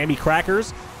wall. Hammy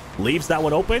Crackers leaves that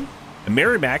one open, and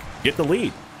Merrimack get the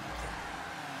lead.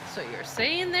 So you're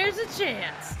saying there's a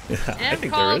chance. Yeah, I think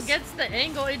there Call is. gets the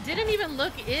angle. It didn't even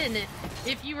look in.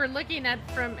 If you were looking at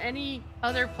from any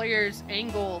other player's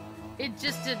angle, it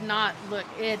just did not look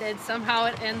in, and somehow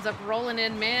it ends up rolling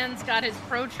in. Man's got his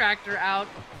protractor out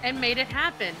and made it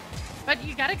happen. But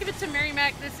you got to give it to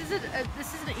Merrimack. This is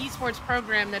an esports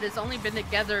program that has only been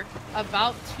together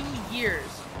about 2 years.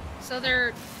 So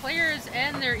their players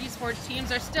and their esports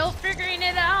teams are still figuring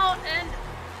it out. And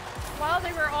while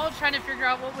they were all trying to figure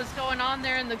out what was going on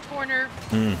there in the corner,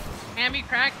 Hammy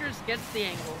Crackers gets the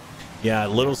angle. Yeah,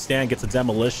 Little Stan gets a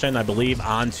demolition, I believe,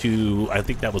 onto, I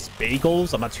think that was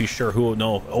Bagels. I'm not too sure who.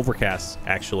 No, Overcast,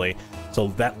 actually. So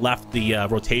that left the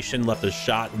rotation, left the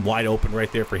shot wide open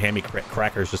right there for Hammy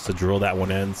Crackers just to drill that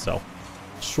one in. So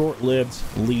short-lived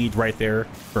lead right there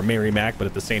for Merrimack, but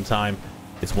at the same time,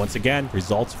 it's once again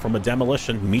results from a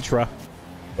demolition. Mitra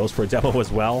goes for a demo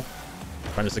as well,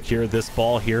 trying to secure this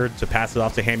ball here to pass it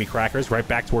off to Hammy Crackers. Right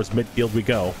back towards midfield we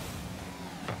go.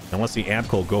 And let's see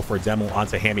Amco go for a demo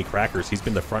onto Hammy Crackers. He's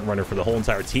been the front runner for the whole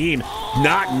entire team.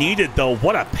 Not needed though.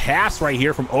 What a pass right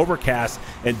here from Overcast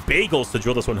and Bagels to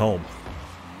drill this one home.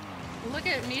 Look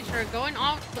at Mitra going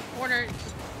off the corner.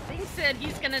 Thinks that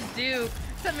he's gonna do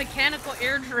some mechanical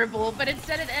air dribble, but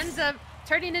instead it ends up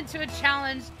turning into a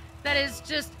challenge that is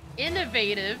just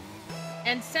innovative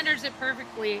and centers it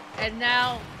perfectly. And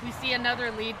now we see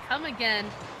another lead come again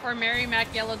for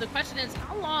Merrimack Yellow. The question is,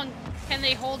 how long can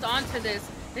they hold on to this?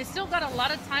 They still got a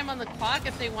lot of time on the clock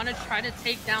if they want to try to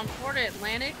take down Florida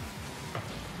Atlantic.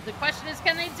 The question is,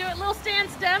 can they do it? Lil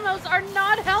Stan's demos are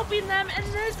not helping them, and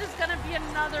this is going to be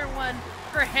another one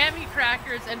for Hammy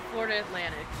Crackers and Florida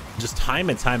Atlantic. Just time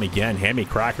and time again, Hammy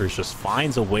Crackers just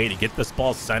finds a way to get this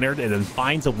ball centered and then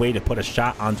finds a way to put a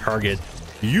shot on target.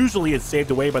 Usually it's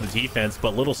saved away by the defense,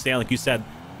 but Little Stan, like you said,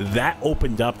 that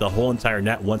opened up the whole entire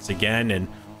net once again, and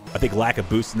I think lack of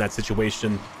boost in that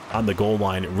situation on the goal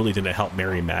line really didn't help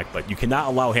Merrimack. But you cannot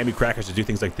allow Hammy Crackers to do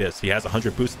things like this. He has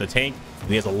 100 boosts in the tank, and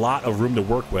he has a lot of room to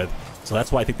work with. So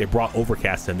that's why I think they brought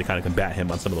Overcast in to kind of combat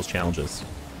him on some of those challenges.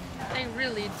 They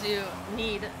really do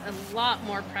need a lot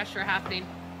more pressure happening.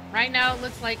 Right now, it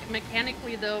looks like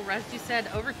mechanically, though, as you said,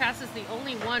 Overcast is the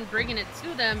only one bringing it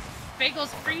to them. Bagels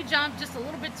free jump just a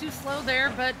little bit too slow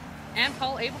there, but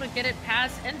Amcol able to get it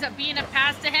past. Ends up being a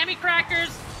pass to Hammy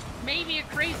Crackers. Maybe a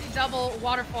crazy double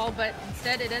waterfall, but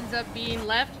instead it ends up being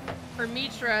left for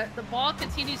Mitra. The ball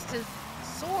continues to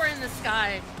soar in the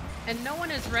sky, and no one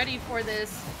is ready for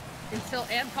this until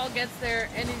Amcol gets there,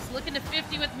 and he's looking to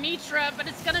 50 with Mitra, but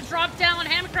it's going to drop down.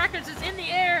 Hammy Crackers is in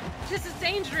the air. This is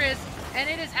dangerous, and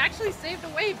it is actually saved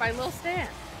away by Lil Stan.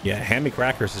 Yeah, Hammy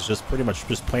Crackers is just pretty much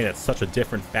just playing at such a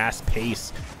different fast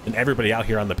pace than everybody out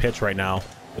here on the pitch right now.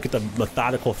 Look at the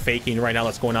methodical faking right now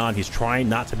that's going on. He's trying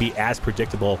not to be as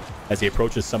predictable as he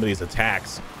approaches some of these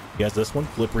attacks. He has this one,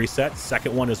 flip reset,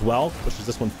 second one as well, pushes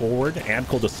this one forward.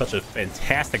 Amco does such a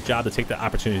fantastic job to take the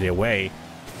opportunity away.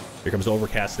 Here comes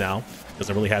Overcast now.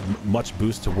 Doesn't really have much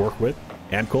boost to work with.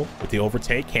 Amco with the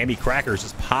overtake. Hammy Crackers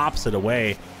just pops it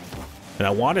away. And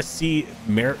I want to see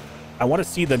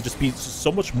them just be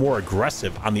so much more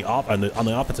aggressive on the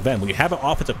offensive end. When you have an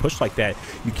offensive push like that,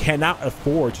 you cannot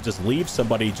afford to just leave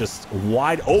somebody just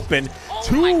wide open.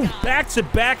 Two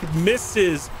back-to-back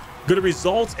misses going to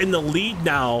result in the lead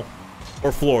now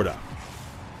for Florida.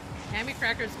 Hammy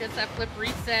Crackers gets that flip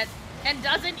reset and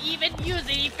doesn't even use it.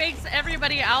 He fakes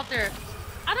everybody out there.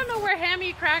 I don't know where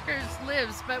Hammy Crackers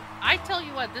lives, but I tell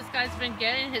you what, this guy's been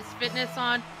getting his fitness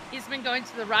on. He's been going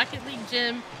to the Rocket League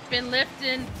gym, been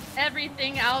lifting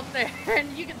everything out there, and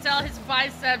you can tell his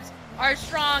biceps are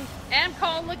strong.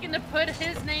 Amcol looking to put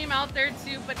his name out there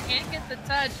too, but can't get the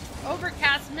touch.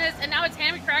 Overcast miss, and now it's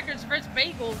Hammy Crackers versus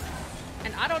Bagels.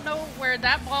 And I don't know where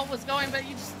that ball was going, but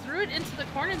you just threw it into the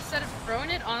corner instead of throwing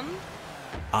it on.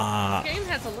 This game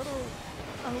has a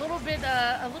little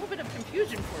bit of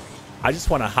confusion for me. I just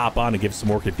want to hop on and give some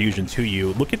more confusion to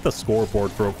you. Look at the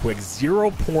scoreboard real quick.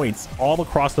 0 points all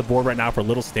across the board right now for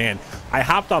Little Stan. I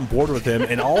hopped on board with him,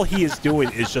 and all he is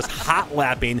doing is just hot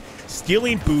lapping,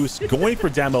 stealing boosts, going for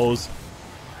demos.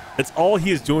 That's all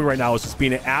he is doing right now, is just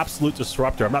being an absolute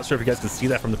disruptor. I'm not sure if you guys can see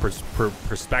that from the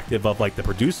perspective of like the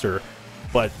producer,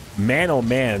 but man, oh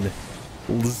man,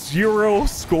 0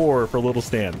 score for Little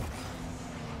Stan.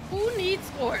 Who needs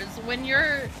scores when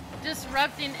you're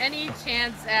disrupting any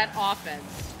chance at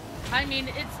offense? I mean,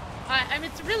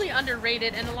 it's really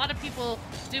underrated, and a lot of people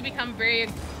do become very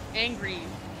angry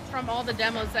from all the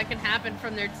demos that can happen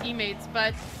from their teammates,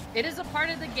 but it is a part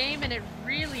of the game, and it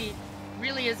really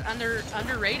is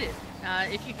underrated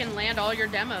if you can land all your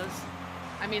demos.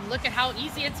 I mean, look at how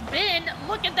easy it's been.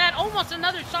 Look at that, almost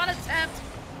another shot attempt,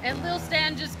 and Lil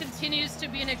Stan just continues to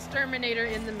be an exterminator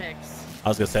in the mix. I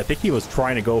was gonna say, I think he was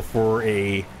trying to go for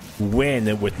a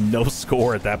win with no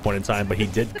score at that point in time, but he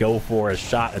did go for a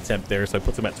shot attempt there, so it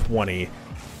puts him at 20.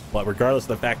 But regardless of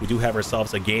the fact, we do have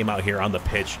ourselves a game out here on the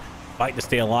pitch. Fight to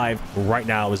stay alive right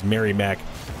now is Merrimack,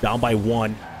 down by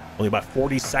 1. Only about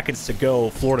 40 seconds to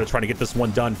go. Florida trying to get this one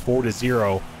done,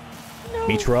 4-0. No.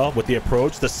 Mitra with the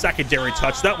approach, the secondary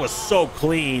touch. That was so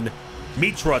clean.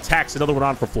 Mitra attacks another one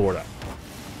on for Florida.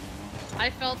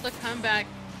 I felt the comeback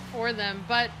for them,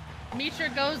 but Mitra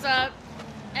goes up,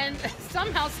 and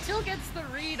somehow still gets the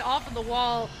read off of the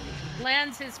wall.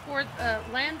 Lands his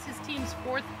team's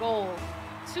 4th goal.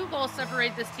 2 goals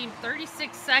separate this team.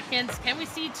 36 seconds. Can we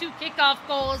see 2 kickoff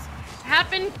goals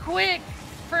happen quick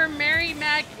for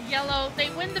Merrimack Yellow? They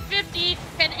win the 50.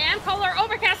 Can Amcol or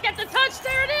Overcast get the touch?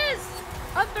 There it is.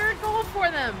 A 3rd goal for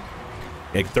them.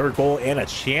 A 3rd goal and a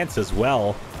chance as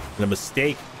well. And a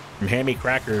mistake from Hammy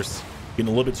Crackers. Getting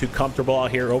a little bit too comfortable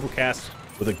out here. Overcast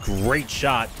with a great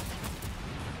shot.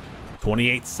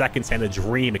 28 seconds and a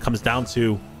dream. It comes down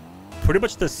to pretty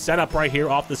much the setup right here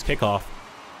off this kickoff.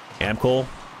 Amcol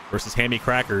versus Hammy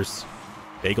Crackers.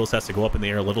 Bagels has to go up in the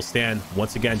air. Little Stan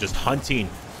once again just hunting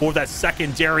for that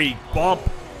secondary bump.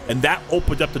 And that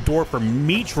opened up the door for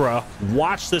Mitra.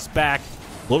 Watch this back.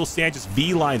 Little Stan just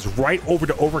V-lines right over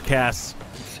to Overcast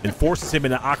and forces him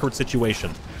in an awkward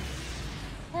situation.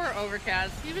 Poor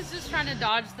Overcast. He was just trying to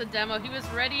dodge the demo. He was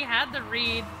ready, had the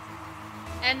read.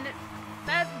 And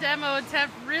that demo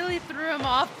attempt really threw him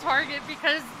off target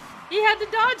because he had to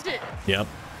dodge it. Yep.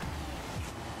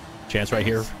 Chance right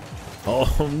here.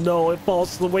 Oh no, it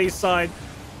falls to the wayside.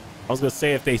 I was gonna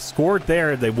say if they scored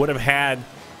there, they would have had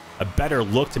a better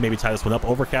look to maybe tie this one up.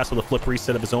 Overcast with a flip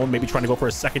reset of his own, maybe trying to go for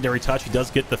a secondary touch. He does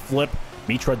get the flip.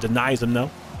 Mitra denies him though.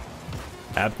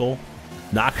 Abkol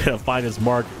not gonna find his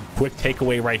mark. Quick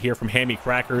takeaway right here from Hammy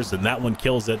Crackers, and that one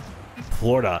kills it.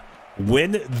 Florida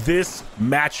win this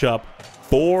matchup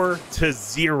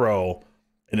 4-0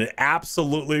 in an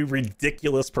absolutely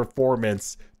ridiculous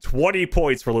performance. 20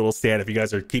 points for Little Stan if you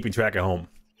guys are keeping track at home.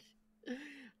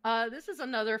 This is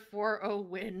another 4-0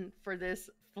 win for this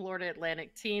Florida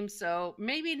Atlantic team, so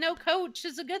maybe no coach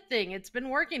is a good thing. It's been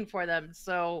working for them,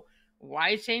 so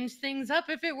why change things up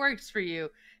if it works for you?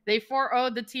 They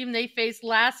 4-0'd the team they faced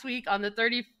last week on the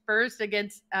 31st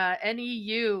against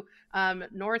NEU,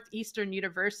 Northeastern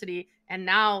University, and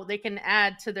now they can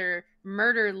add to their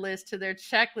murder list, to their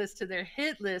checklist, to their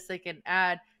hit list, they can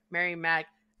add Merrimack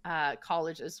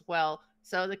College as well.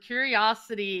 So the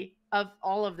curiosity of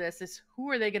all of this is,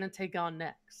 who are they going to take on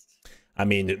next? I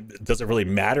mean, it doesn't really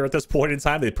matter at this point in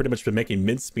time. They've pretty much been making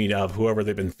mincemeat of whoever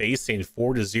they've been facing.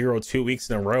 4-0 2 weeks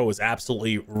in a row is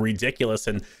absolutely ridiculous.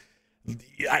 And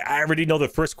I already know the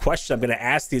first question I'm going to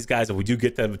ask these guys if we do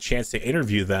get them a chance to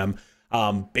interview them.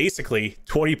 Basically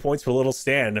 20 points for Little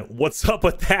Stan. What's up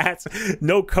with that?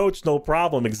 No coach, no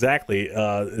problem. Exactly,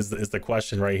 is the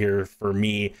question right here for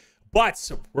me.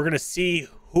 But we're going to see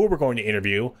who we're going to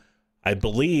interview. I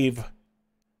believe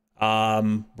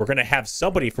we're going to have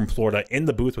somebody from Florida in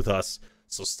the booth with us.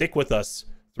 So stick with us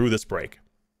through this break.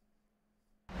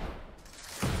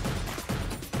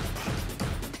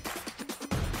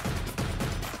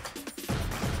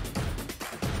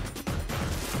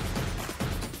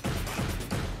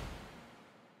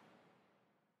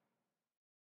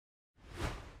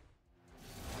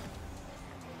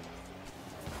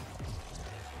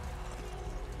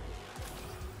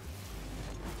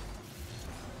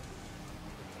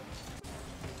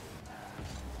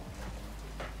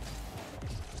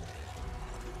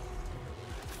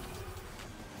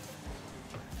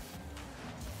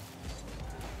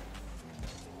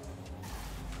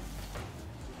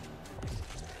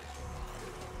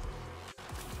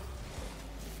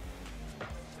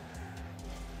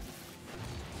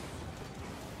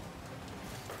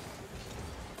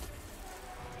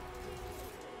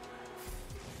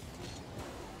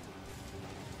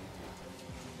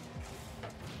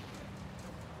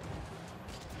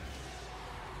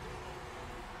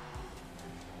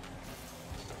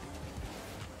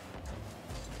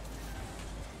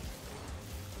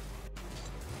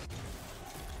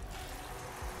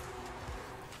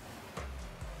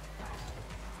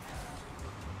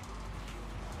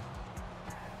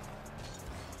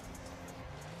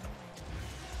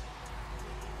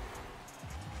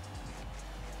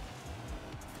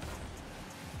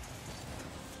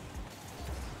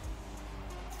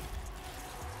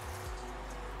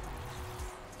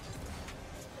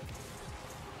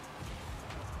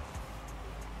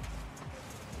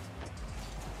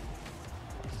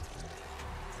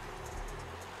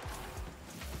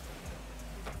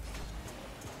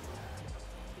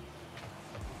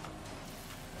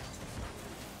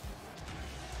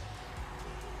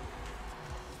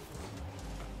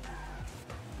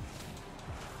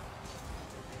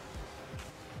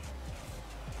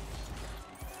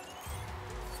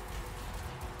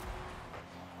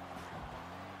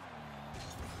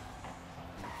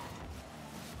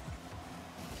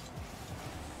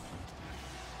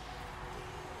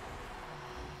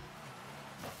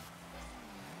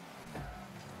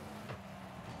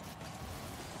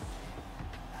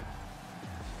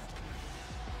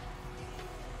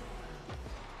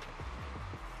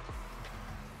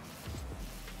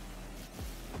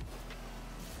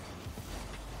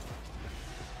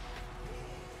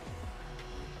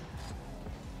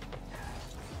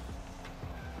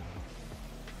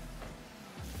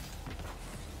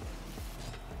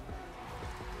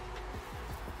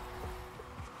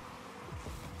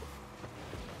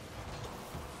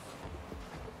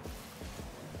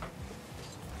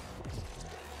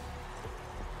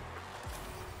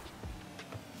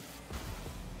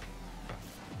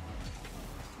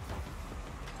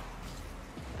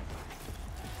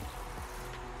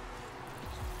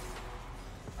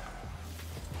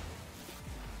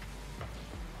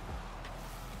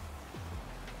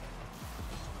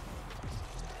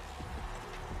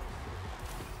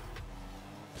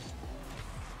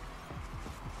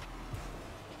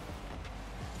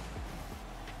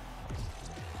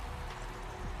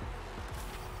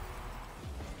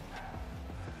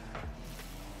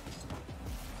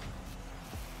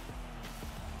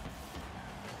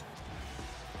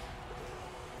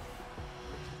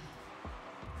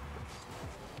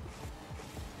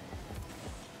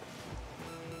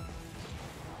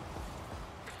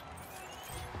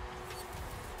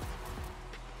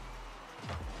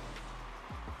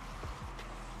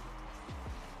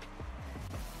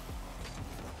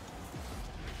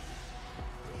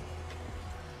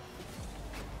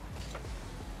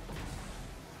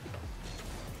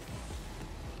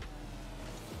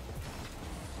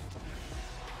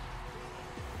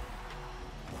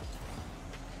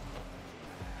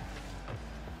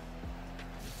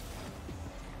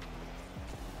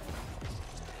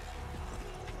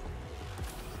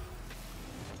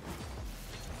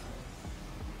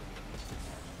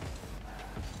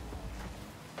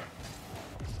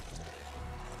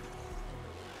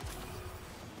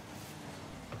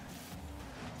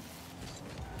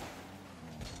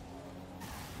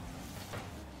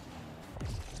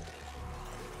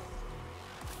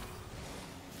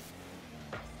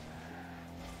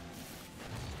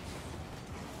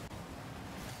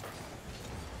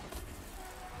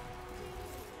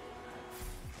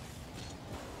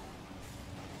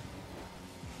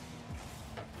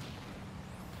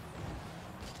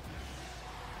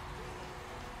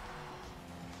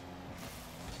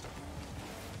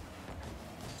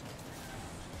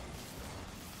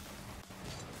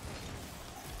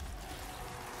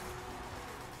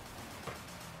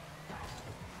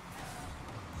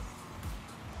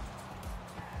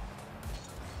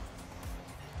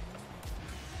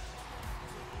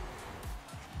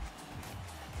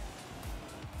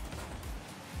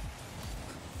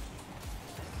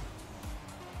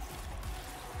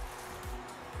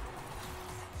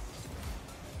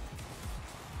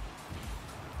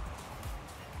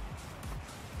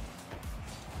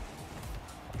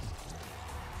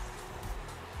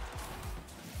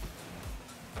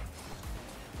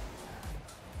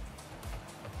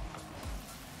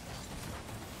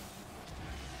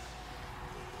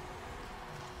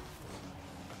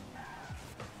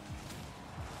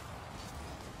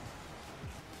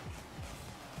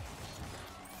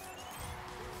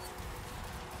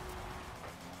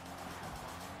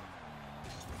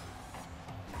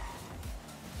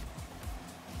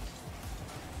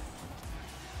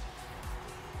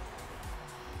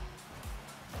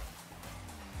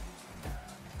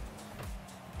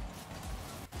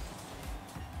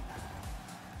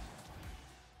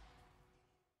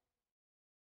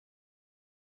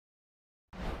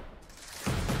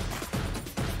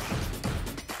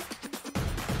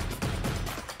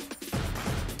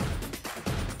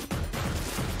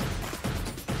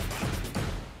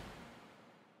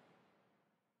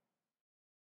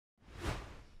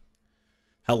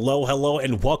 Hello, hello,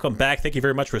 and welcome back. Thank you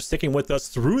very much for sticking with us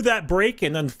through that break.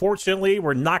 And unfortunately,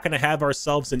 we're not going to have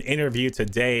ourselves an interview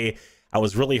today. I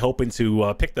was really hoping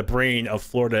to pick the brain of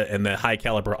Florida and the high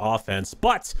caliber offense.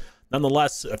 But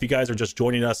nonetheless, if you guys are just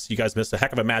joining us, you guys missed a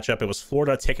heck of a matchup. It was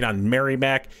Florida taking on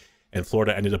Merrimack, and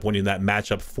Florida ended up winning that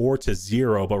matchup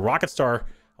 4-0. But Rocketstar,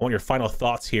 I want your final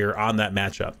thoughts here on that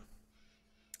matchup.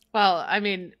 Well, I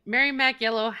mean, Merrimack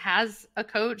Yellow has a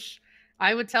coach.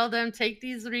 I would tell them, take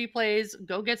these replays,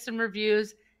 go get some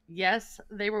reviews. Yes,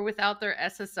 they were without their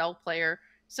SSL player,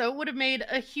 so it would have made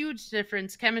a huge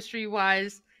difference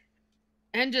chemistry-wise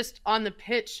and just on the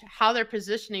pitch, how their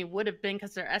positioning would have been,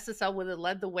 because their SSL would have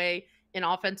led the way in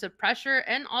offensive pressure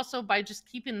and also by just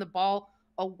keeping the ball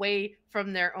away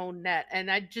from their own net. And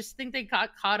I just think they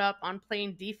got caught up on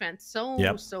playing defense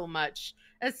so much,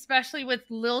 especially with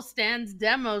Lil Stan's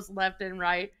demos left and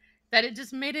right, that it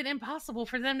just made it impossible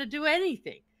for them to do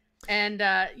anything. And,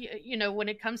 you know, when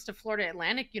it comes to Florida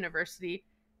Atlantic University,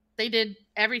 they did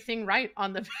everything right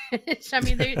on the pitch. I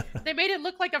mean, they made it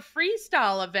look like a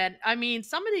freestyle event. I mean,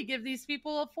 somebody give these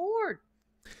people a Ford.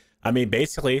 I mean,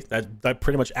 basically, that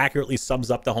pretty much accurately sums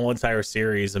up the whole entire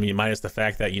series. I mean, minus the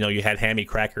fact that, you know, you had Hammy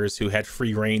Crackers who had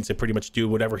free reign to pretty much do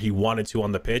whatever he wanted to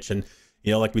on the pitch. And,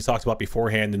 you know, like we talked about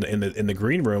beforehand in the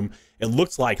green room, it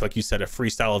looked like you said, a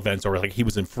freestyle event, or like he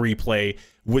was in free play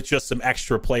with just some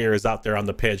extra players out there on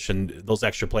the pitch. And those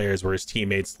extra players were his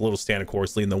teammates, Little Stan, of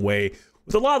course, leading the way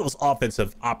with a lot of those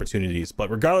offensive opportunities. But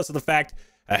regardless of the fact,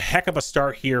 a heck of a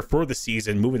start here for the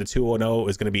season. Moving to 2-0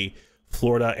 is going to be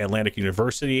Florida Atlantic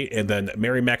University, and then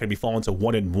Merrimack going to be falling to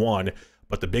 1-1.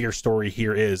 But the bigger story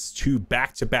here is 2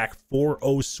 back-to-back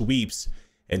 4-0 sweeps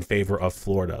in favor of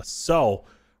Florida. So,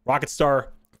 Rocketstar,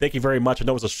 thank you very much. I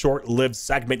know it was a short-lived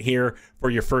segment here for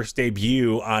your first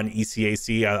debut on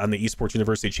ECAC, on the Esports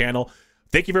University channel.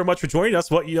 Thank you very much for joining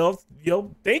us. Well, you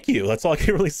know, thank you. That's all I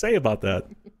can really say about that.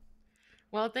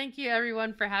 Well, thank you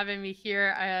everyone for having me here.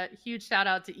 A huge shout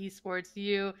out to Esports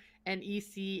U and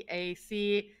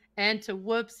ECAC, and to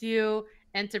Whoops U,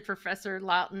 and to Professor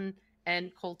Lawton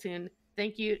and Colton.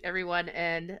 Thank you everyone.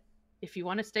 And if you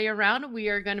want to stay around, we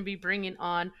are going to be bringing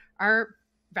on our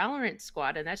Valorant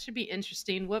squad, and that should be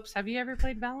interesting. Whoops, have you ever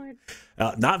played Valorant?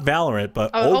 Not Valorant,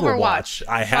 but Overwatch.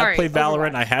 I have played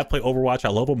Valorant. I have played Overwatch. I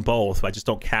love them both, but I just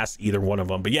don't cast either one of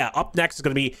them. But yeah, up next is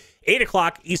going to be 8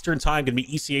 o'clock Eastern time, going to be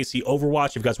ECAC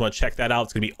Overwatch. If you guys want to check that out,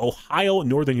 it's going to be Ohio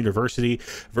Northern University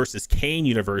versus Kane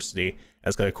University.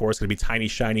 That's going to, of course, going to be Tiny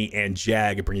Shiny and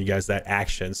Jag bringing you guys that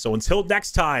action. So until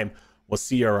next time, we'll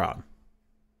see you around.